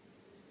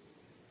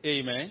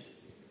 Amen.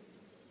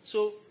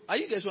 So, are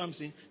you guys what I'm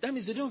saying? That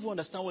means they don't even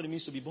understand what it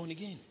means to be born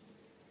again.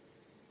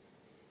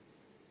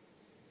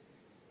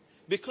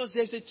 Because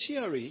there's a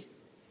theory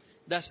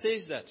that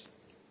says that,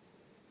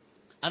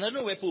 and I don't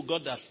know where people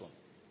got that from.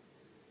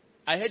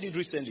 I heard it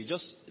recently,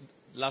 just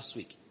last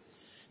week,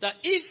 that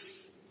if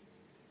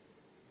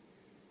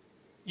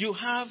you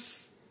have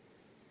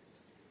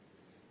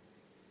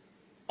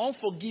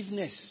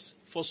unforgiveness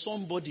for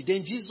somebody,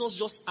 then Jesus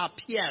just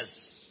appears.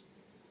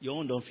 Your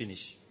own don't finish.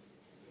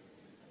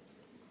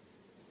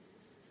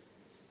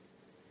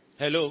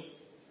 Hello?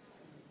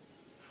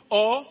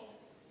 Or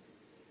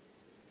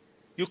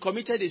you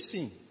committed a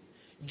sin.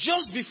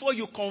 Just before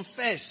you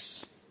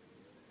confess,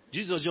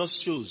 Jesus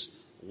just shows,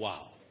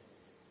 wow,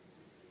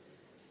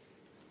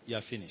 you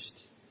are finished.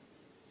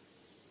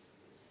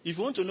 If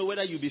you want to know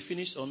whether you'll be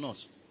finished or not,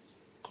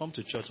 come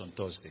to church on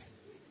Thursday.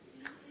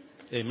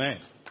 Amen.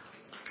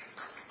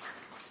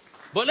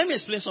 But let me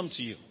explain something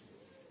to you.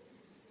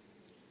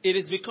 It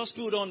is because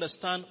people don't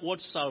understand what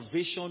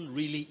salvation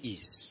really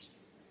is.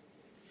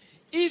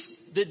 If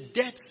the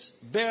death,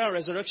 burial,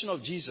 resurrection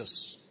of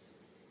Jesus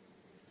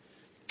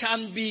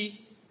can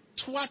be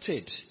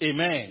thwarted,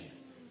 amen,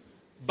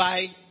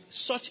 by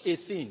such a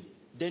thing,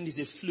 then it's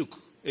a fluke,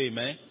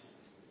 amen.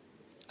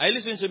 Are you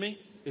listening to me?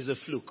 It's a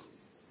fluke.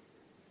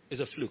 It's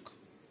a fluke.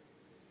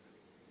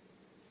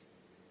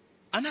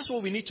 And that's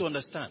what we need to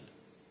understand.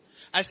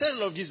 I said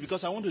all of this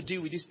because I want to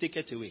deal with this take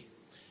it away.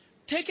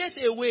 Take it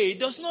away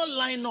does not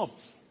line up.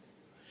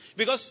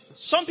 Because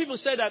some people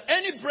say that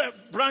any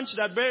branch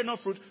that bears no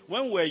fruit,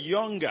 when we were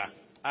younger,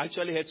 I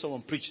actually heard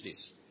someone preach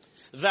this,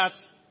 that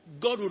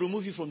God will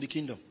remove you from the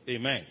kingdom.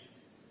 Amen.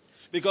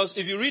 Because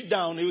if you read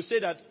down, he will say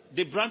that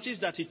the branches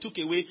that he took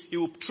away, he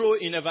will throw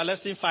in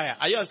everlasting fire.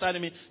 Are you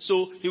understanding me?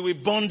 So he will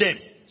burn them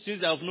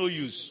since they have no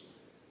use.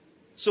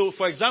 So,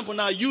 for example,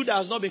 now you that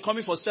has not been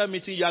coming for cell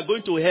meeting, you are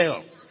going to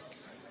hell.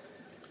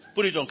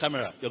 Put it on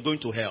camera. You're going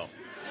to hell.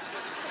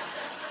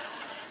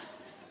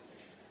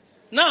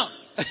 Now,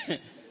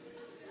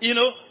 you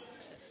know,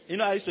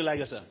 I used to like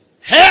that.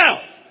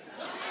 Hell!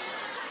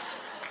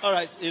 All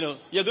right,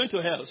 you're going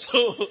to hell.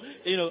 So,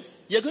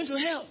 you're going to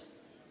hell.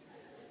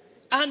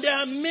 And there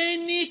are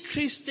many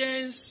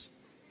Christians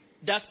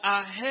that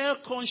are hell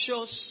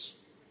conscious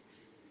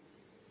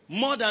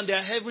more than they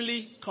are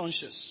heavenly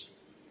conscious.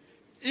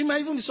 It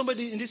might even be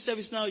somebody in this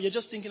service now, you're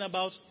just thinking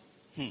about,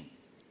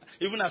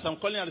 even as I'm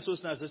calling out the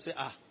souls now, they say,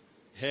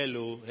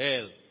 hello,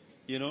 hell,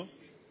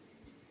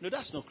 No,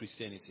 that's not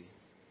Christianity.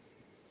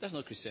 That's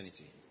not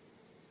Christianity.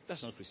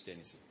 That's not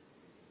Christianity.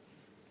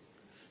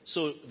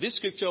 So this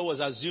scripture was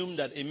assumed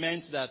that it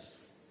meant that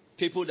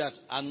people that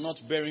are not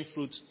bearing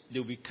fruit, they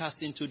will be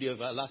cast into the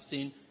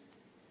everlasting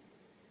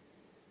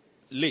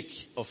lake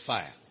of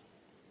fire.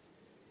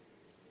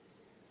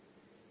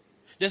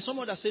 There's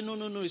someone that say, no,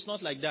 it's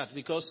not like that,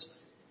 because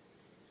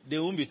they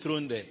won't be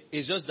thrown there.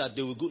 It's just that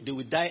they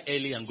will die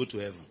early and go to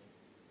heaven.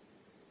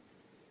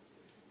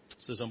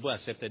 So some people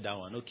accepted that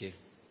one. Okay.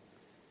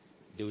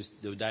 They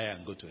will die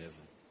and go to heaven.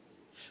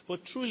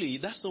 But truly,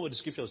 that's not what the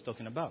scripture was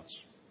talking about.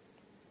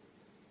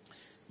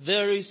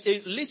 There is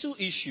a little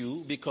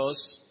issue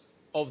because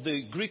of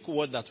the Greek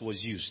word that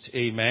was used.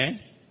 Amen.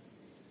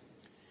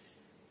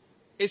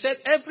 It said,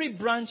 every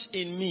branch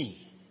in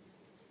me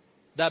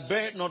that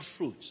beareth not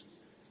fruit.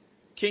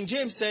 King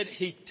James said,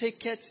 he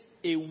taketh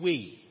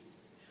away.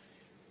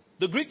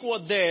 The Greek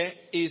word there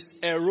is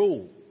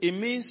ero. It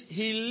means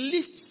he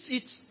lifts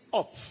it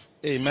up.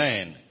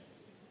 Amen.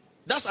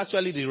 That's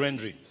actually the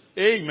rendering.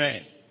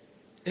 Amen.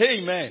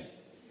 Amen.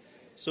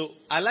 So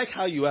I like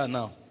how you are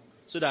now,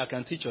 so that I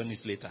can teach on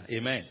this later.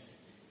 Amen.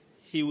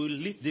 He will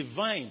lift. The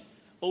vine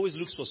always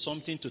looks for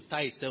something to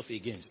tie itself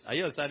against. Are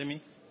you understanding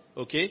me?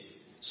 Okay.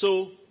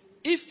 So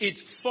if it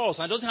falls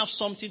and doesn't have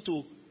something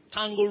to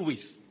tangle with,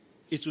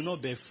 it will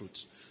not bear fruit.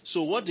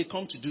 So what they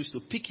come to do is to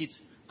pick it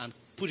and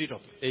put it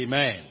up.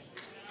 Amen.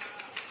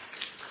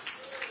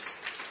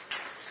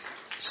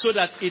 So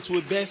that it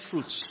will bear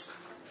fruit.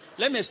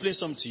 Let me explain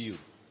something to you.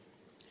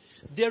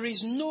 There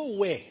is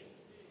nowhere.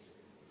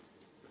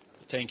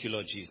 Thank you,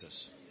 Lord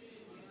Jesus.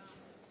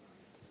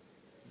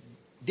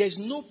 There's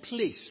no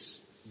place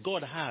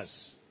God has.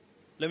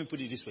 Let me put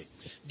it this way.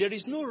 There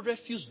is no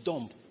refuse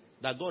dump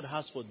that God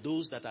has for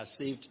those that are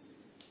saved,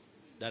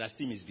 that are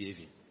still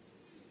misbehaving.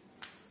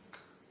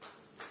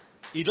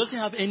 He doesn't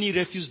have any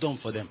refuse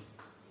dump for them.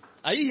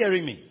 Are you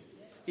hearing me?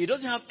 He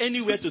doesn't have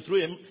anywhere to throw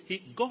them.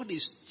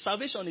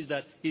 Salvation is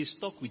that he is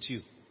stuck with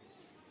you.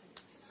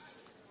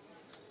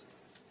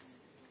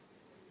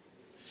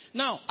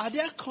 Now, are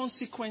there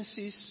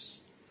consequences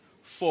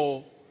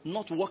for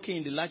not walking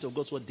in the light of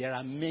God's word? There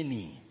are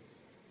many.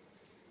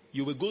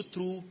 You will go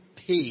through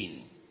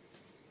pain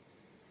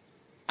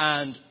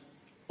and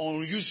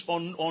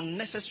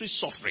unnecessary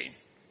suffering.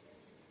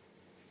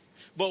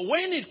 But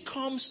when it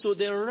comes to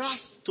the wrath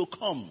to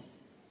come,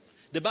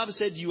 the Bible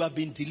said you have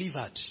been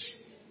delivered.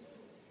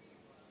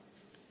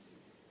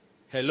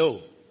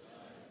 Hello.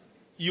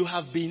 You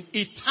have been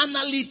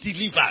eternally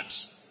delivered.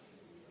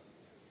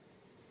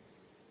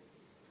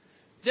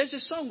 There's a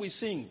song we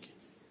sing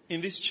in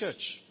this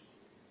church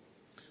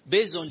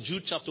based on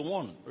Jude chapter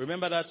 1.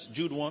 Remember that?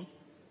 Jude 1.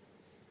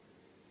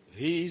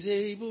 He is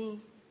able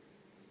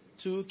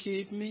to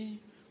keep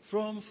me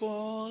from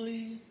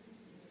falling.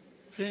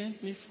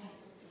 Prevent me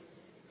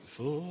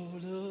for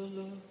the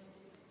Lord.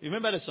 You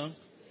remember the song?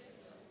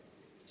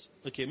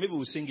 Okay, maybe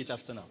we'll sing it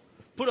after now.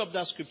 Put up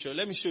that scripture.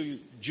 Let me show you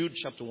Jude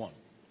chapter 1.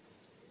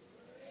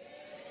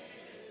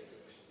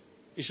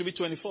 It should be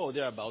 24 or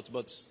thereabouts,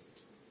 but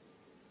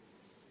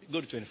go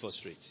to 24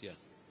 straight. Yeah.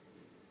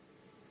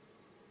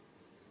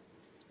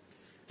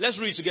 Let's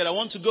read together. I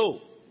want to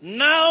go.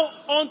 Now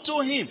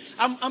unto him.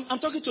 I'm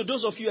talking to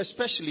those of you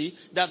especially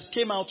that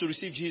came out to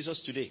receive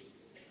Jesus today.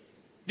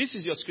 This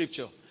is your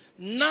scripture.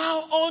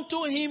 Now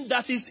unto him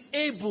that is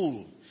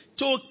able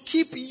to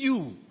keep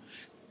you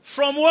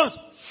from what?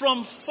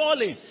 From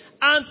falling.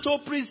 And to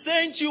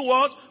present you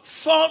what?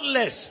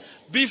 Faultless.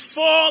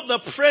 Before the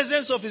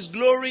presence of his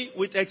glory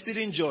with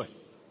exceeding joy.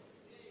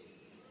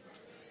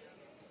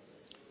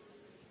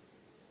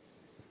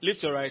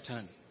 Lift your right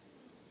hand.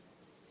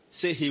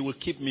 Say, he will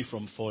keep me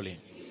from falling.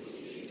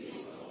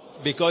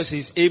 Because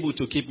he's able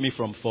to keep me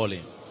from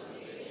falling.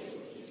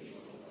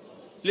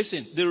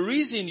 Listen, the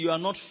reason you are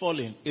not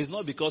falling is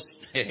not because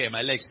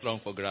my leg's strong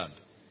for ground.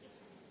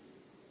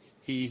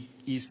 He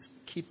is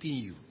keeping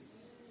you.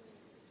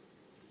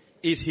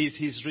 It is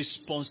his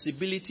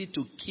responsibility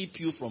to keep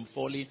you from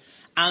falling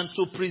and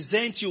to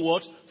present you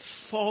what?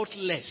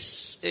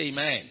 Faultless.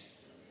 Amen.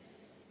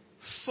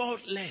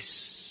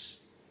 Faultless.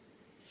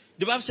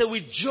 The Bible says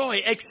with joy,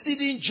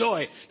 exceeding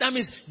joy. That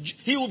means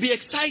he will be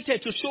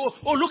excited to show,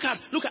 oh, look at,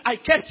 I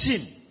kept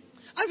him.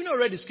 Have you not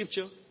read the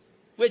scripture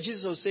where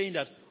Jesus was saying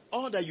that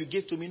all that you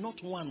gave to me, not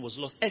one was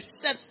lost,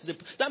 except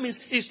that means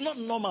it's not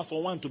normal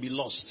for one to be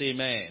lost.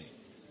 Amen.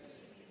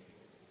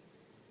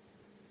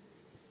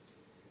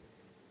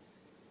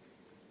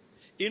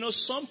 You know,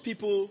 some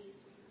people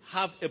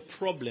have a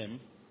problem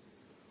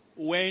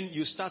when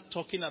you start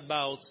talking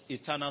about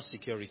eternal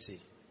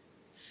security.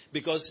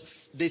 Because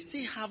they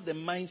still have the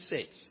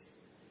mindset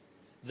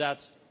that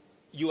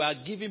you are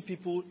giving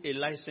people a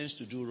license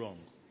to do wrong.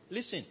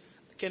 Listen,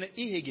 Kenneth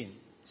E. Hagin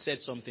said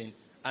something,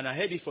 and I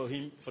heard it from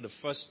him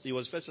he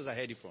was the first person I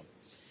heard it from.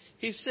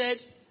 He said,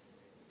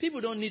 people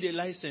don't need a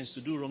license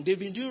to do wrong. They've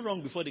been doing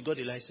wrong before they got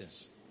a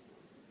license.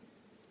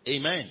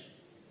 Amen.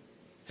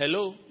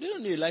 Hello? They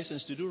don't need a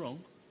license to do wrong.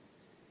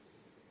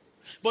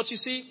 But you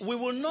see, we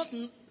will not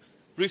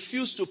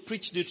refuse to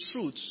preach the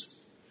truth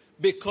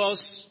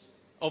because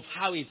of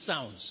how it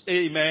sounds.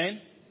 Amen.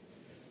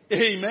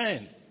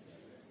 Amen.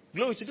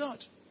 Glory to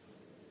God.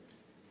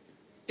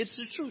 It's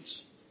the truth.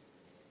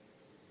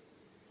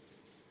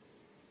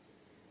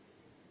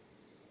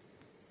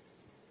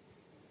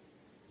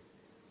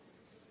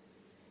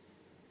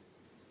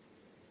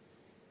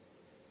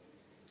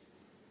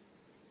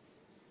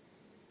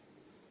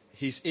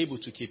 He's able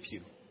to keep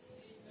you.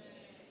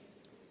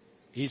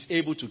 He's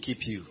able to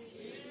keep you.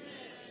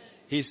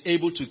 He's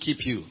able to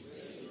keep you.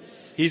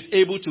 He's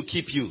able to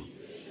keep you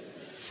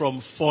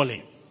from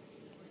falling.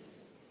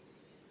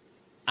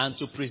 And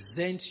to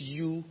present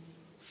you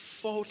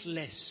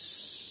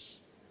faultless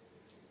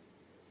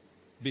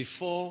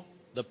before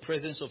the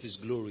presence of His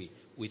glory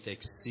with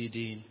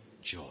exceeding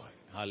joy.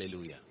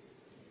 Hallelujah.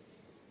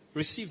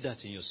 Receive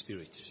that in your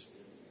spirit.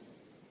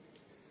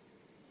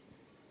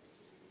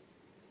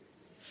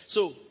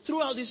 So,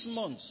 throughout these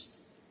months,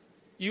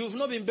 you've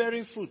not been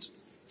bearing fruit.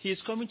 He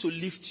is coming to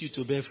lift you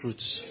to bear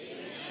fruit.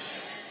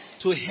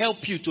 To help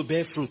you to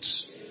bear fruit.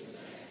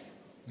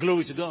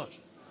 Glory to God.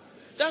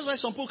 That's why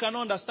some people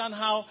cannot understand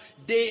how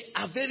they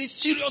are very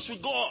serious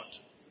with God.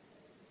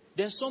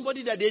 Then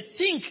somebody that they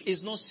think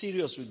is not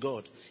serious with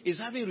God is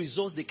having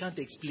results they can't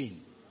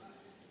explain.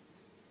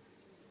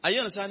 Are you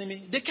understanding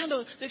me? They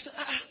say,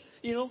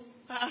 Do you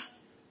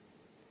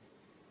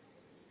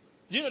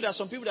know there are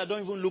some people that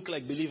don't even look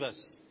like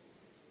believers?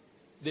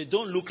 They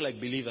don't look like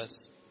believers.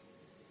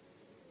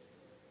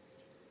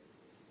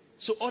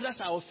 So others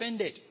are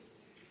offended.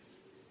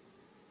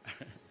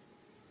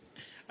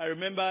 I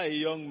remember a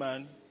young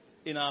man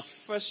in our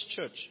first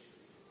church,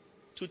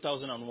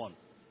 2001.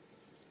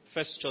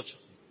 First church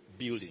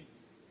building.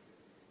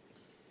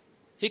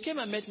 He came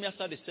and met me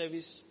after the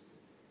service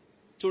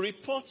to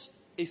report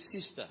a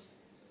sister.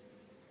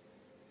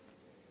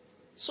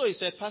 So he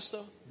said,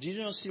 Pastor, did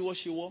you not see what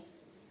she wore?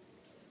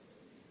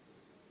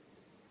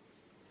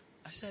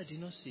 I said, I did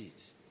not see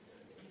it.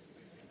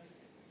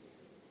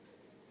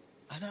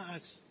 And I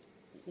asked,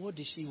 what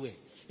did she wear?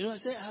 I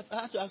said,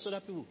 I had to ask other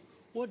people,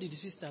 what did the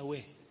sister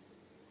wear?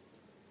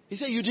 He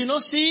said, you did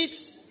not see it?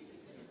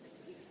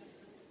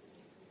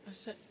 I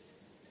said,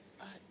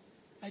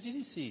 I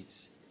didn't see it.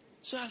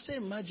 So I said,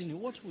 imagine,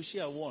 what would she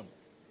have worn?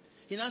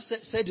 He now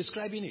said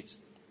describing it.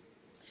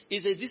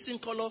 It's a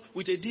decent color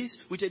with a this,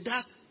 with a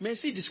that. May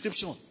see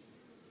description.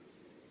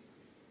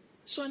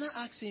 So I now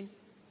asked him,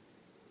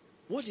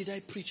 what did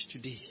I preach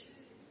today?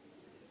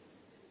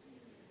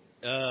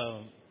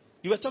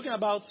 You were talking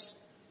about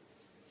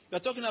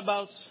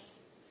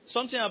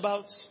something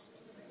about.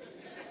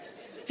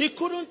 He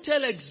couldn't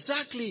tell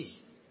exactly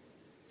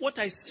what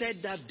I said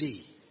that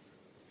day.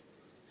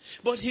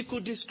 But he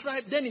could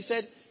describe. Then he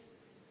said,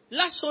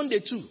 last Sunday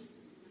too,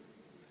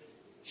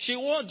 she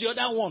wore the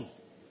other one.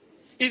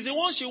 It's the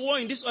one she wore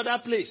in this other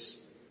place.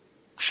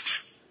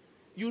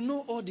 You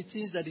know all the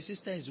things that the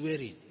sister is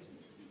wearing.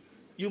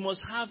 You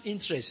must have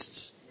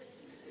interest.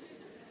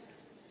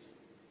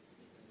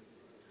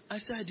 I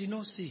said, I did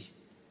not see.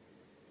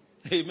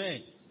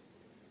 Amen.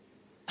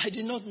 I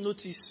did not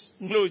notice.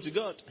 Glory to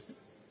God.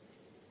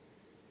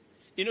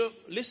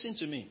 Listen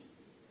to me.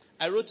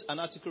 I wrote an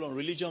article on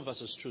religion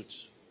versus truth.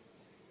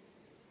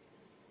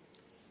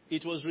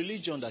 It was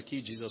religion that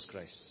killed Jesus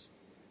Christ.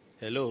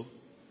 Hello?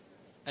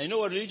 And you know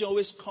what? Religion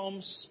always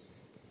comes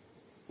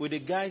with the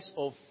guise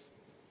of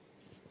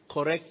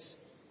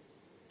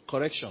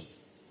correction.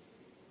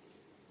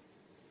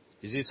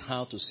 Is this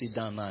how to sit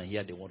down now and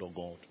hear the word of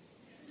God?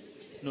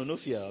 No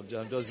fear. I'm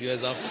just your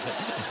example.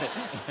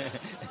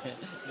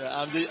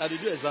 I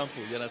did your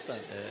example. You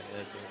understand?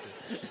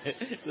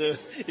 So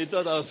he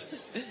thought I was,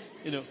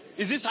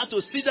 is this how to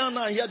sit down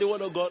now and hear the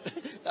word of God?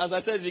 As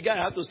I said, the guy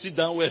had to sit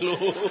down well.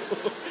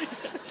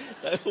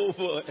 Oh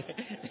boy.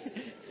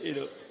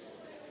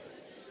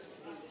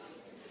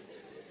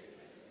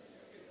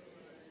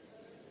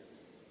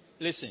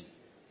 Listen.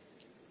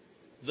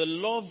 The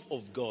love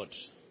of God.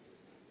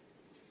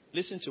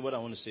 Listen to what I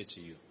want to say to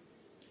you.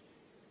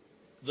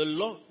 The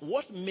love,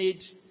 what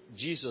made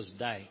Jesus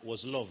die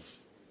was love.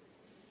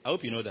 I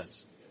hope you know that.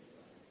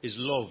 It's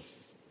love.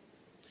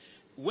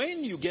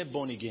 When you get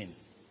born again,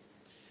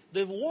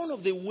 one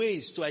of the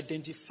ways to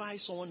identify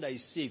someone that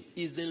is saved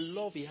is the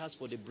love he has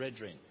for the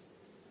brethren.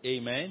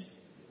 Amen.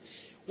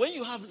 When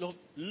you have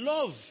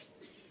love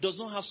does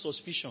not have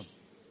suspicion.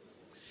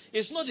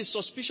 It's not the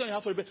suspicion you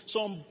have for the brethren.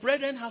 Some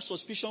brethren have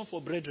suspicion for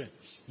brethren.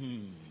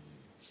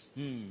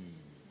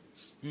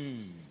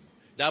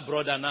 That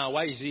brother now,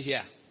 why is he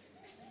here?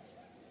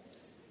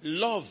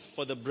 Love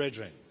for the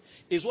brethren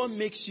is what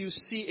makes you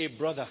see a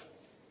brother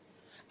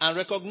and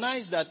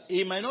recognize that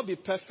he might not be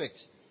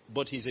perfect,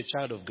 but he's a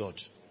child of God.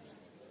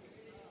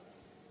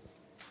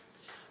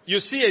 You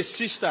see a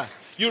sister,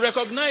 you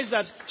recognize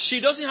that she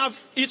doesn't have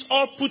it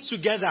all put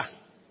together,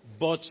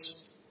 but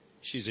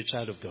she's a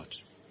child of God.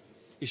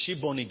 Is she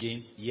born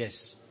again?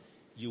 Yes.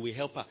 You will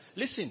help her.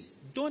 Listen,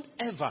 don't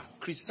ever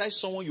criticize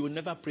someone you will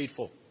never pray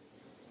for.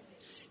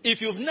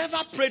 If you've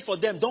never prayed for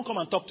them, don't come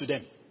and talk to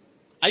them.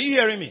 Are you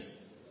hearing me?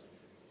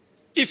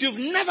 If you've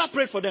never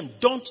prayed for them,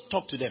 don't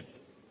talk to them.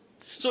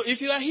 So if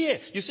you are here,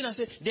 you sit and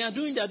say, they are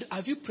doing that.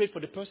 Have you prayed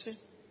for the person?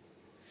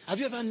 Have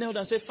you ever knelt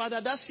and said,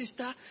 Father, that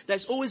sister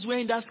that's always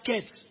wearing that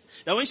skirt,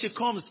 that when she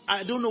comes,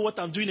 I don't know what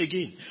I'm doing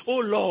again.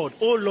 Oh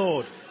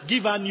Lord,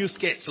 give her new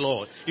skirts,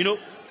 Lord.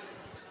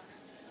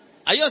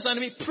 Are you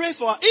understanding me? Pray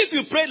for her. If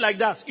you pray like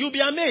that, you'll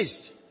be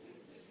amazed.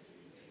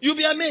 You'll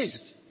be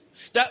amazed.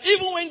 That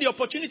even when the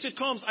opportunity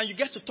comes and you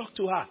get to talk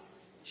to her,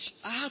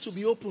 I have to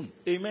be open.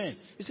 Amen.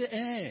 You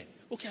say,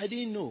 okay, I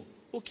didn't know.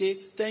 Okay,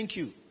 thank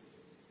you.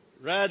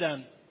 Rather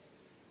than,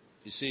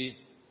 you see,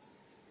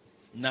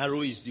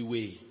 narrow is the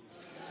way.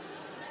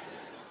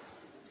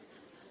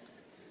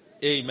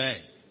 Amen.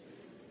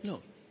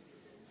 No.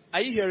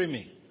 Are you hearing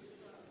me?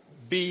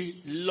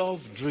 Be love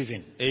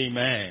driven.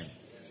 Amen.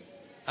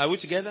 Are we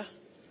together?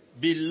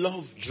 Be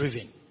love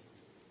driven.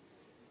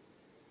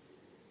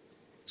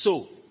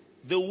 So,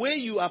 the way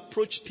you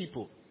approach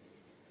people,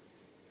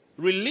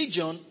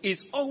 religion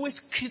is always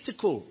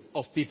critical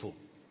of people.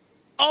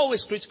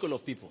 Always critical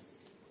of people.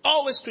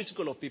 Always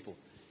critical of people.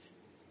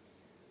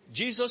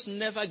 Jesus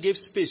never gave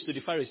space to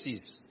the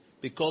Pharisees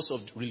because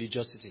of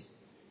religiosity.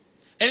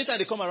 Anytime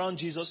they come around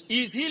Jesus,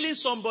 he's healing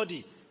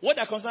somebody. What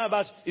they're concerned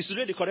about is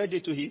today the correct day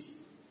to heal.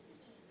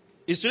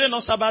 Is today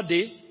not Sabbath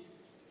day?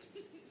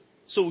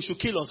 So we should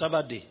kill on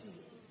Sabbath day.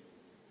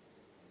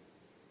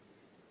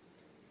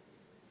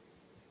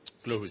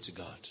 Glory to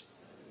God.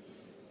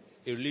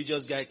 A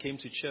religious guy came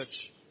to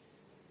church.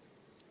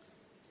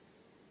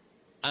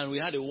 And we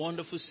had a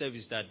wonderful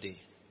service that day.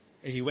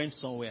 And he went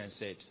somewhere and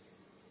said,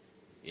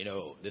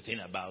 the thing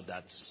about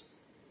that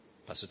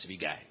Pastor TB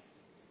guy.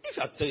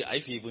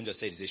 If he even just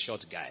said he's a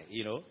short guy,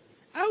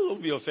 I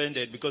won't be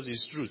offended because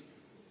it's true.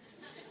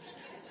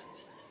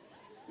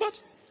 But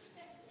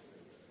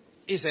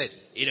he said,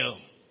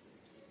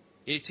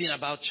 anything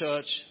about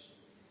church,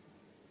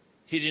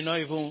 he did not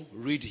even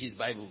read his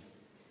Bible.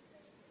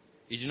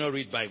 He did not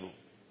read Bible.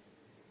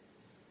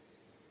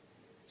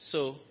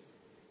 So,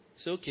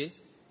 it's okay.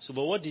 So,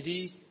 but what did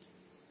he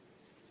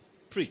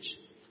preach?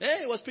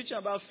 He was preaching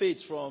about faith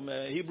from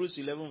Hebrews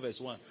 11 verse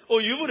 1. Oh,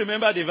 you even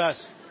remember the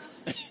verse.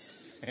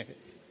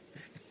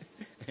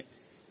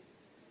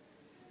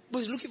 But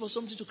he's looking for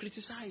something to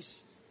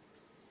criticize.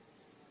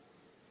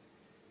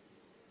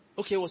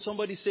 Okay, was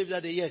somebody saved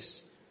that day?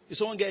 Yes. Did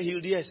someone get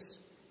healed? Yes.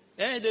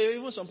 And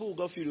even some people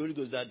got filled with the Holy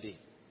Ghost that day.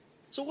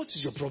 So what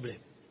is your problem?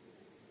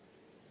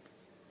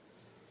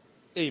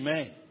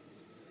 Amen.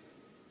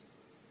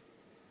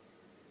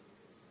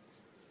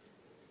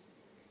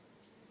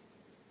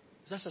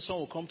 That's how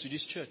someone will come to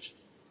this church.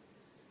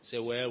 Say,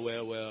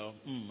 well,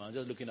 I'm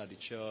just looking at the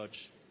church.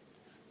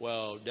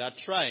 Well, they are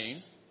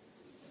trying.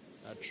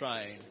 They're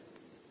trying.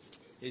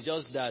 It's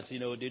just that,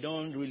 they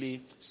don't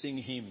really sing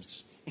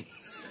hymns.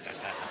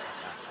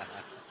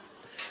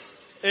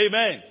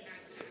 Amen.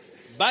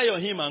 Buy your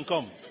hymn and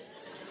come.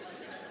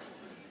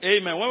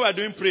 Amen. When we are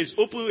doing praise,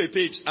 open a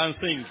page and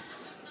sing.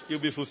 You'll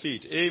be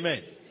fulfilled.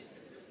 Amen.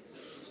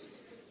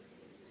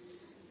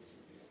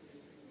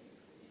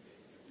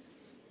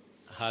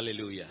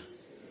 Hallelujah.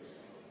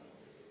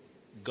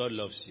 God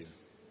loves you.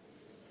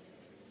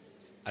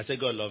 I said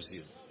God loves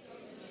you.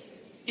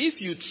 If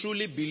you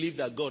truly believe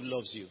that God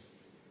loves you,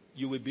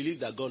 you will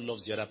believe that God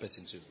loves the other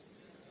person too.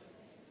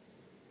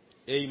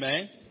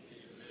 Amen.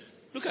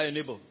 Look at your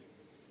neighbor.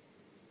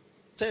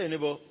 Tell your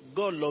neighbor,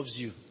 God loves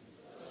you.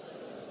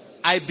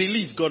 I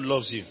believe God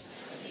loves you.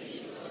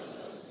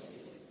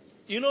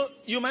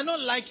 You might not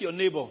like your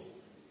neighbor.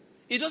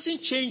 It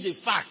doesn't change the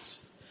fact.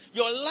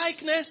 Your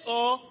likeness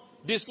or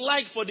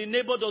dislike for the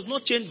neighbor does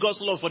not change God's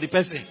love for the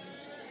person.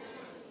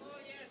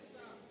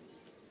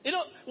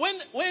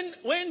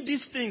 When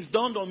these things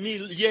dawned on me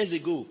years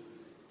ago,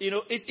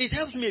 it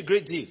helps me a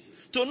great deal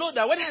to know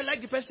that whether I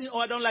like the person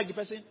or I don't like the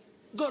person,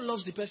 God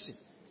loves the person.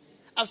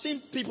 I've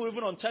seen people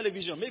even on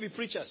television, maybe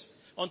preachers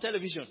on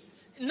television.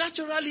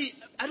 Naturally,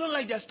 I don't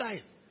like their style,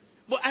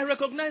 but I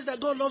recognize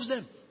that God loves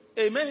them.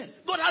 Amen.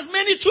 God has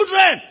many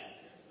children.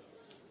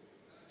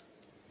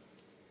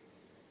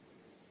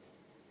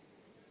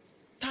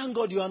 Thank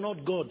God you are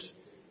not God.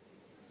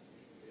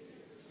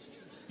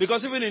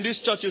 Because even in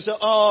this church you say,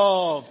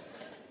 oh,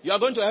 you are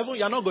going to heaven,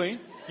 you are not going.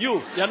 You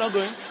are not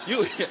going.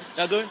 You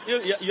are going.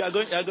 You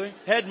are going.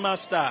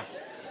 Headmaster.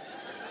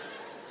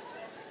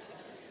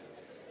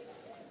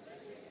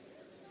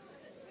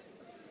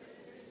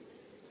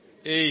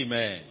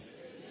 Amen.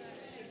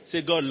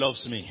 Say, God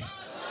loves me.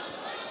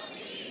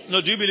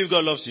 No, do you believe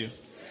God loves you?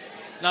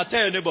 Now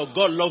tell your neighbor,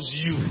 God loves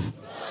you.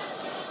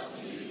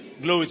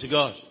 Glory to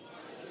God.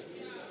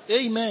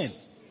 Amen.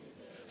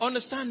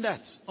 Understand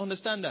that.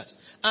 Understand that.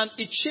 And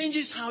it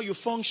changes how you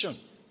function.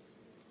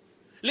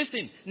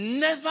 Listen,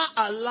 never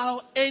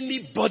allow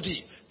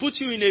anybody put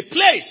you in a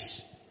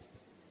place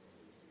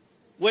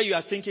where you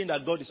are thinking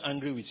that God is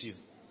angry with you.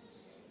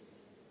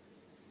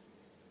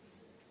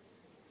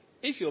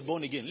 If you're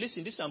born again,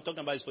 listen, this I'm talking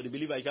about is for the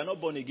believer. If you're not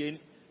born again,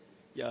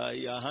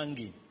 you're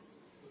hanging.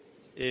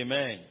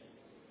 Amen.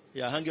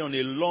 You're hanging on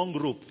a long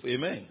rope.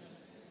 Amen.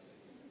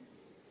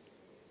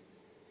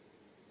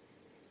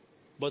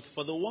 But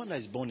for the one that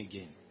is born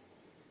again,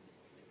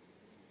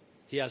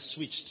 he has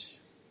switched.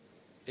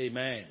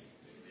 Amen.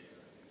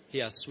 He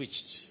has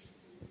switched.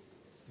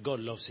 God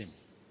loves him.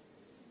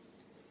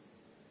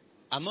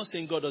 I'm not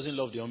saying God doesn't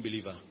love the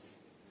unbeliever.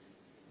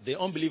 The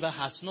unbeliever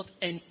has not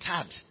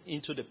entered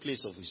into the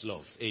place of his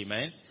love.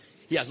 Amen.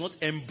 He has not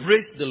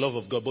embraced the love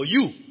of God. But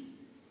you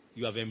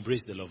have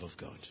embraced the love of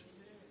God.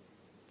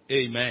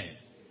 Amen.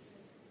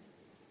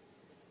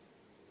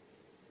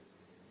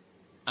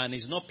 And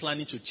he's not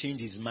planning to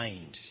change his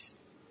mind.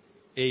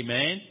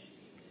 Amen.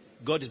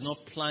 God is not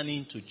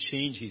planning to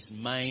change his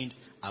mind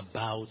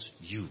about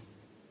you.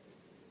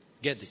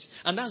 Get it?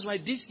 And that's why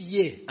this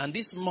year and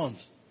this month,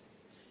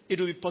 it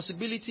will be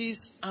possibilities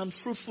and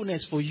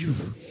fruitfulness for you.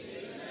 Amen.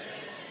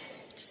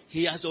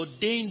 He has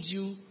ordained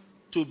you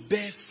to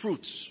bear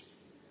fruit.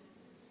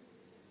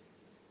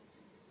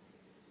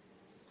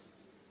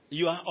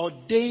 You are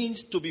ordained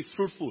to be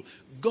fruitful.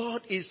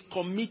 God is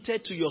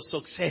committed to your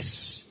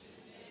success.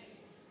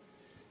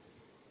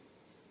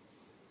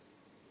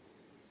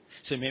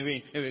 So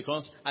maybe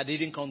because I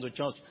didn't come to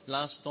church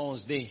last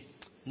Thursday,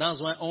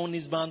 that's why all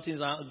these bad things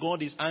are,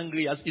 God is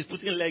angry. He's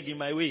putting leg in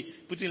my way,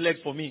 putting leg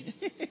for me.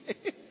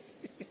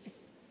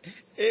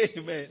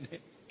 Amen.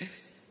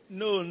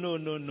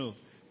 No.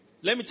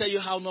 Let me tell you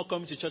how not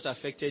coming to church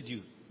affected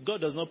you.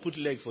 God does not put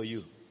leg for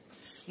you.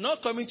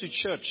 Not coming to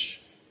church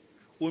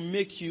will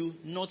make you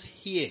not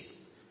hear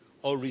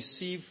or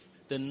receive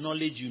the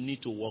knowledge you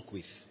need to work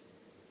with.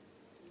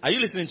 Are you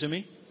listening to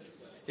me?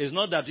 It's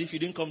not that if you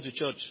didn't come to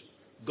church,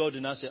 God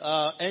will now say,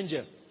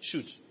 angel,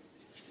 shoot.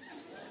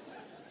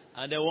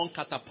 And then one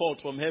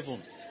catapult from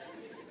heaven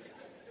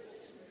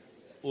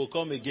will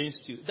come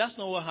against you. That's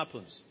not what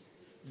happens.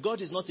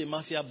 God is not a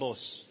mafia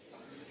boss.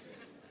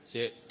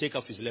 Say, take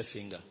off his left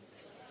finger.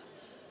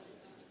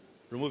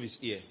 Remove his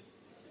ear.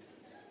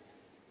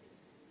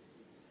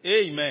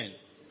 Amen.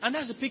 And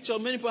that's the picture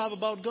many people have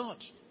about God.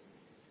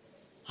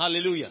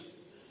 Hallelujah.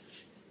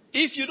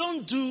 If you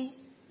don't do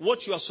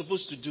what you are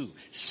supposed to do,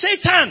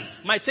 Satan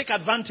might take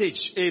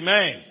advantage.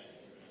 Amen.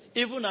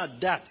 Even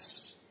at that,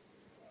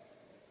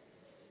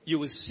 you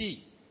will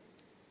see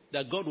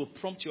that God will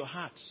prompt your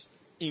heart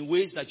in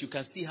ways that you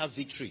can still have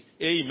victory.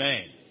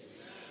 Amen.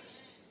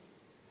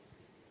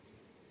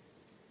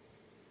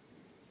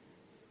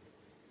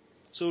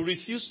 So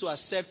refuse to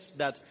accept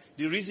that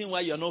the reason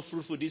why you are not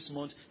fruitful this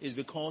month is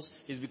because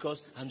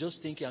I'm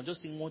just thinking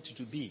what you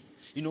to be.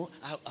 You know,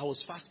 I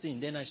was fasting,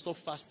 then I stopped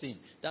fasting.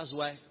 That's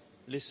why,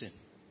 listen,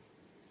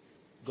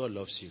 God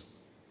loves you.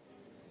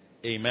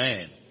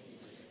 Amen.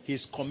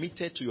 He's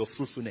committed to your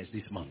fruitfulness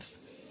this month.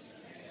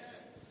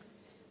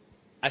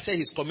 I said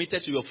he's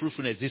committed to your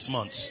fruitfulness this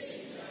month.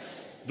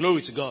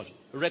 Glory to God.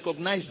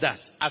 Recognize that.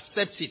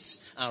 Accept it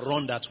and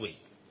run that way.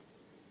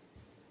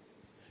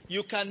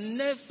 You can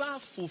never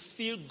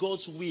fulfill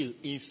God's will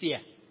in fear.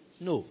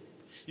 No.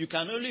 You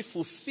can only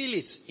fulfill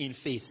it in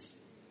faith.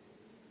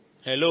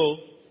 Hello?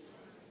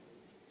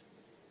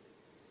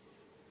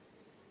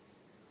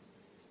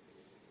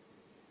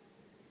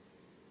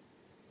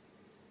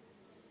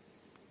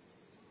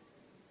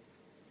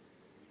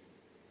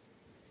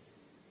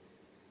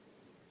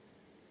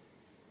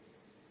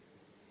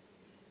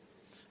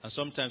 And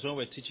sometimes when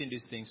we're teaching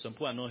these things, some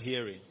people are not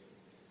hearing.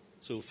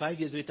 So 5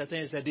 years later, 10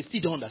 years later, they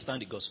still don't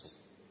understand the gospel.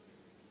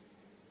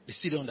 They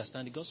still don't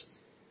understand the gospel.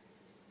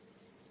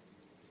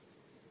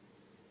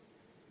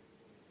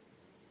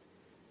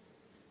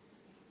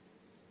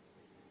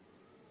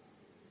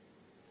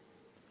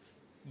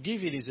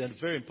 Giving is a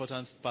very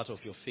important part of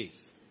your faith.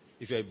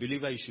 If you're a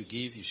believer, you should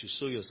give, you should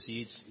sow your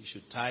seeds, you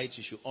should tithe,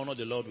 you should honor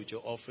the Lord with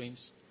your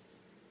offerings.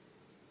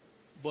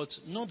 But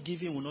not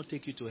giving will not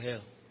take you to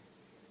hell.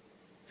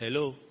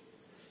 Hello?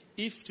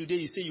 If today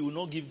you say you will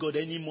not give God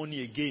any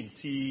money again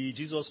till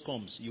Jesus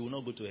comes, you will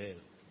not go to hell.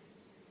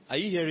 Are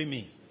you hearing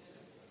me?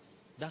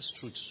 That's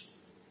truth.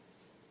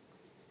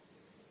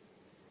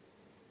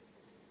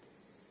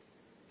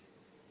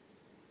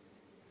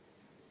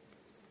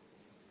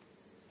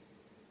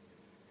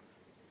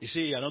 You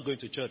say you are not going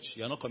to church.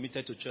 You are not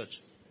committed to church.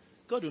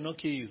 God will not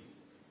kill you.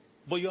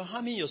 But you are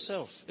harming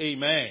yourself.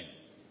 Amen.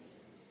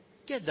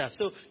 Get that.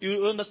 So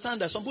you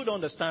understand that. Some people don't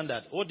understand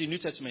that. What the New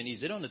Testament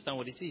is. They don't understand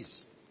what it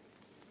is.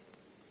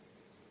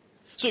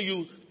 So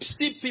you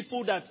see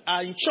people that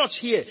are in church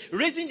here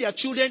raising their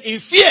children in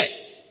fear.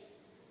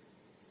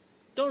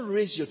 Don't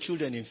raise your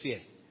children in fear.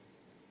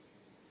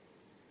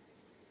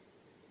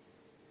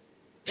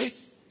 Hey,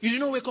 you did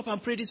not wake up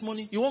and pray this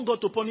morning? You want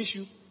God to punish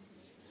you?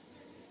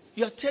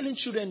 You are telling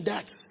children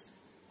that.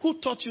 Who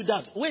taught you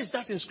that? Where is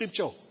that in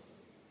scripture?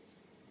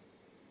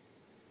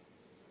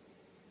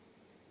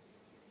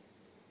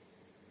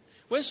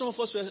 When some of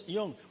us were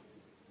young,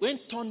 when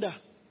thunder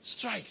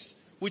strikes,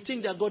 we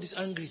think that God is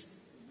angry.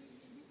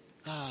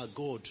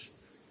 God,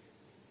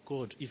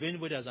 if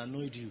anybody has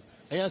annoyed you,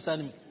 are you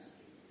understanding me?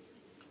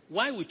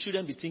 Why would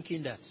children be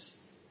thinking that?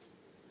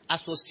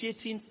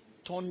 Associating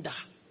thunder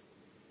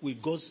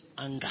with God's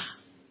anger.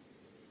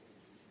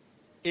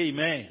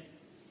 Amen.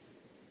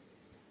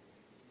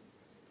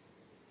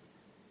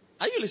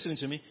 Are you listening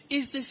to me?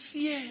 It's the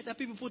fear that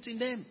people put in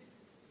them.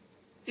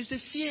 It's the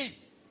fear.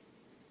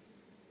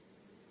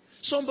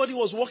 Somebody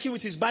was walking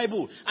with his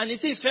Bible and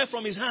it fell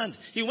from his hand.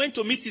 He went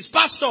to meet his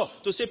pastor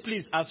to say,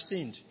 please, I've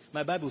sinned.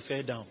 My Bible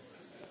fell down.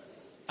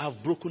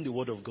 I've broken the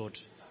word of God.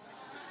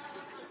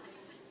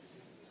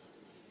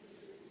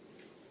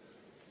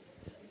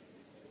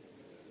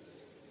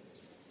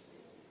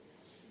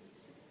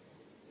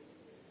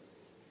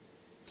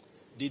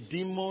 The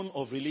demon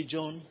of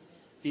religion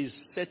is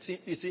setting,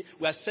 you see,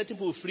 we are setting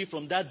people free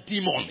from that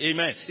demon.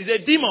 Amen. It's a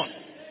demon.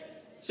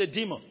 It's a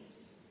demon.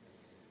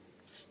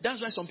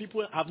 That's why some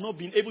people have not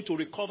been able to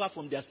recover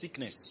from their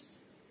sickness.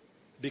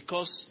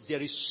 Because there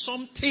is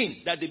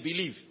something that they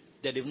believe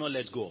that they've not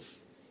let go of.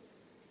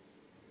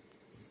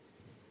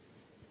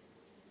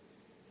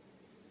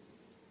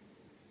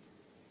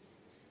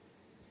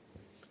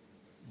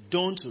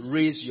 Don't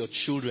raise your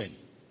children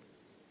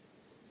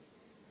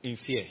in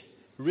fear.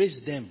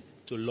 Raise them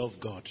to love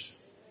God.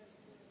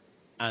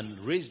 And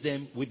raise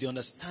them with the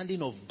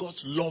understanding of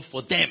God's love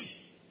for them.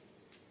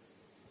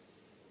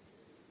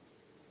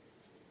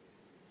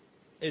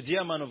 A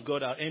dear man of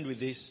God, I'll end with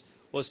this,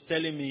 was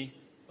telling me,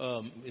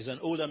 he's an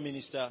older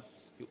minister,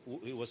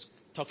 he was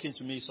talking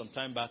to me some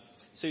time back.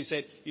 So he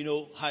said, you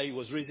know, how he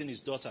was raising his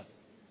daughter.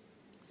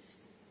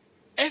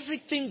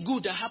 Everything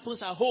good that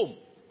happens at home,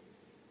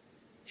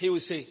 he will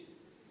say,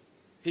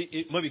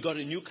 he maybe got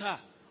a new car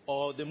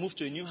or they moved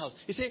to a new house.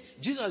 He said,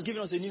 Jesus has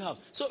given us a new house.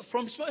 So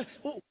from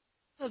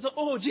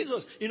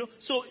Jesus, you know.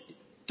 So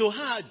to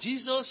her,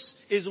 Jesus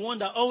is one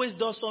that always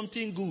does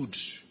something good.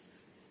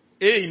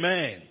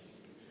 Amen.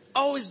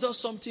 Always does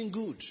something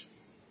good.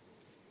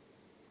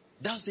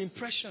 That's the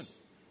impression.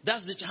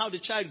 That's how the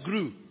child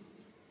grew.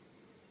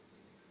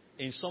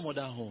 In some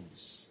other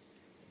homes,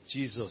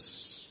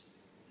 Jesus.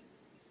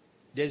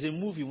 There's a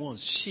movie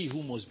once, She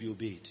Who Must Be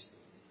Obeyed.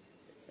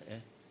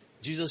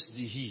 Jesus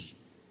the He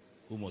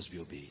who must be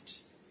obeyed.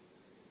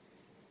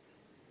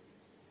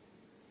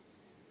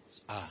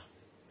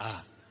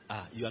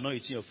 You are not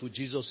eating your food.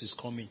 Jesus is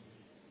coming.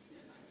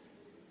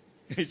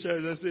 The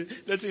child will say,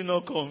 let him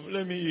not come.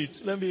 Let me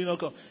eat. Let me not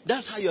come.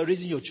 That's how you are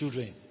raising your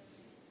children.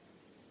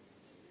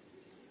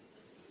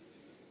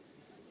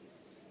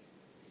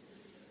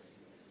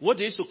 What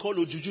they used to call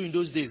Ojuju in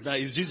those days now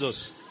is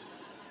Jesus.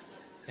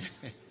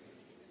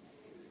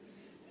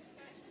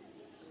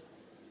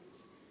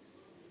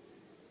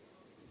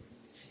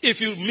 If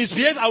you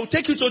misbehave, I will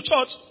take you to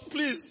church.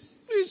 Please.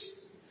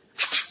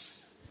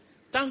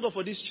 Thank God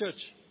for this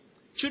church.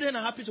 Children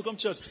are happy to come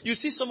to church. You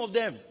see some of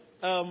them,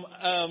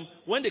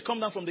 when they come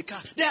down from the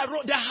car, they're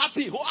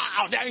happy.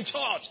 Wow, they're in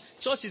church.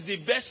 Church is the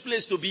best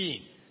place to be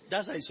in.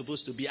 That's how it's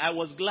supposed to be. I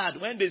was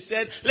glad when they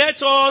said,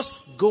 let us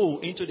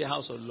go into the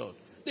house of the Lord.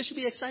 They should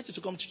be excited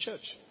to come to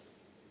church.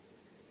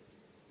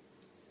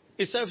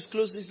 It serves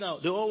closes now.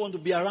 They all want to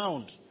be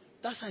around.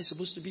 That's how it's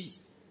supposed to be.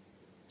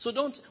 So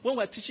when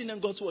we're teaching them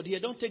God's word here,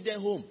 don't take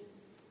them home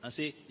and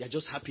say, you're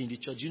just happy in the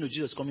church. You know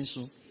Jesus is coming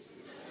soon.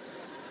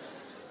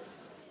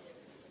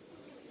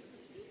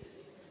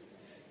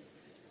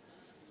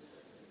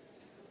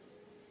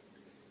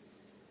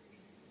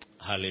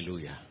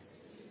 Hallelujah.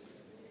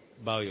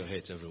 Bow your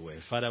heads everywhere.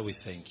 Father, we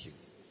thank you.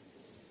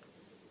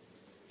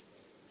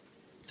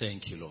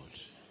 Thank you, Lord.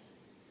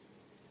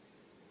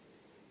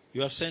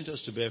 You have sent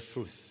us to bear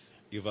fruit.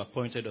 You've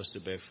appointed us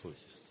to bear fruit.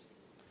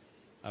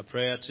 Our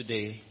prayer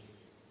today.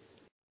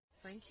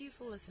 Thank you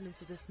for listening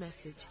to this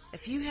message.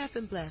 If you have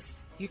been blessed,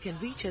 you can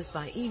reach us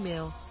by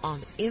email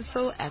on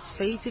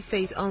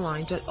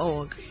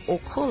info@faith2faithonline.org or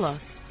call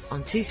us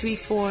on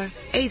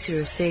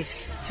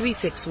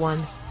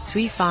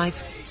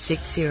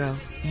 234-806-361-3560.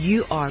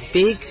 You are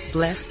big,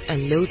 blessed,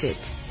 and loaded.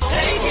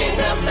 Taking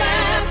the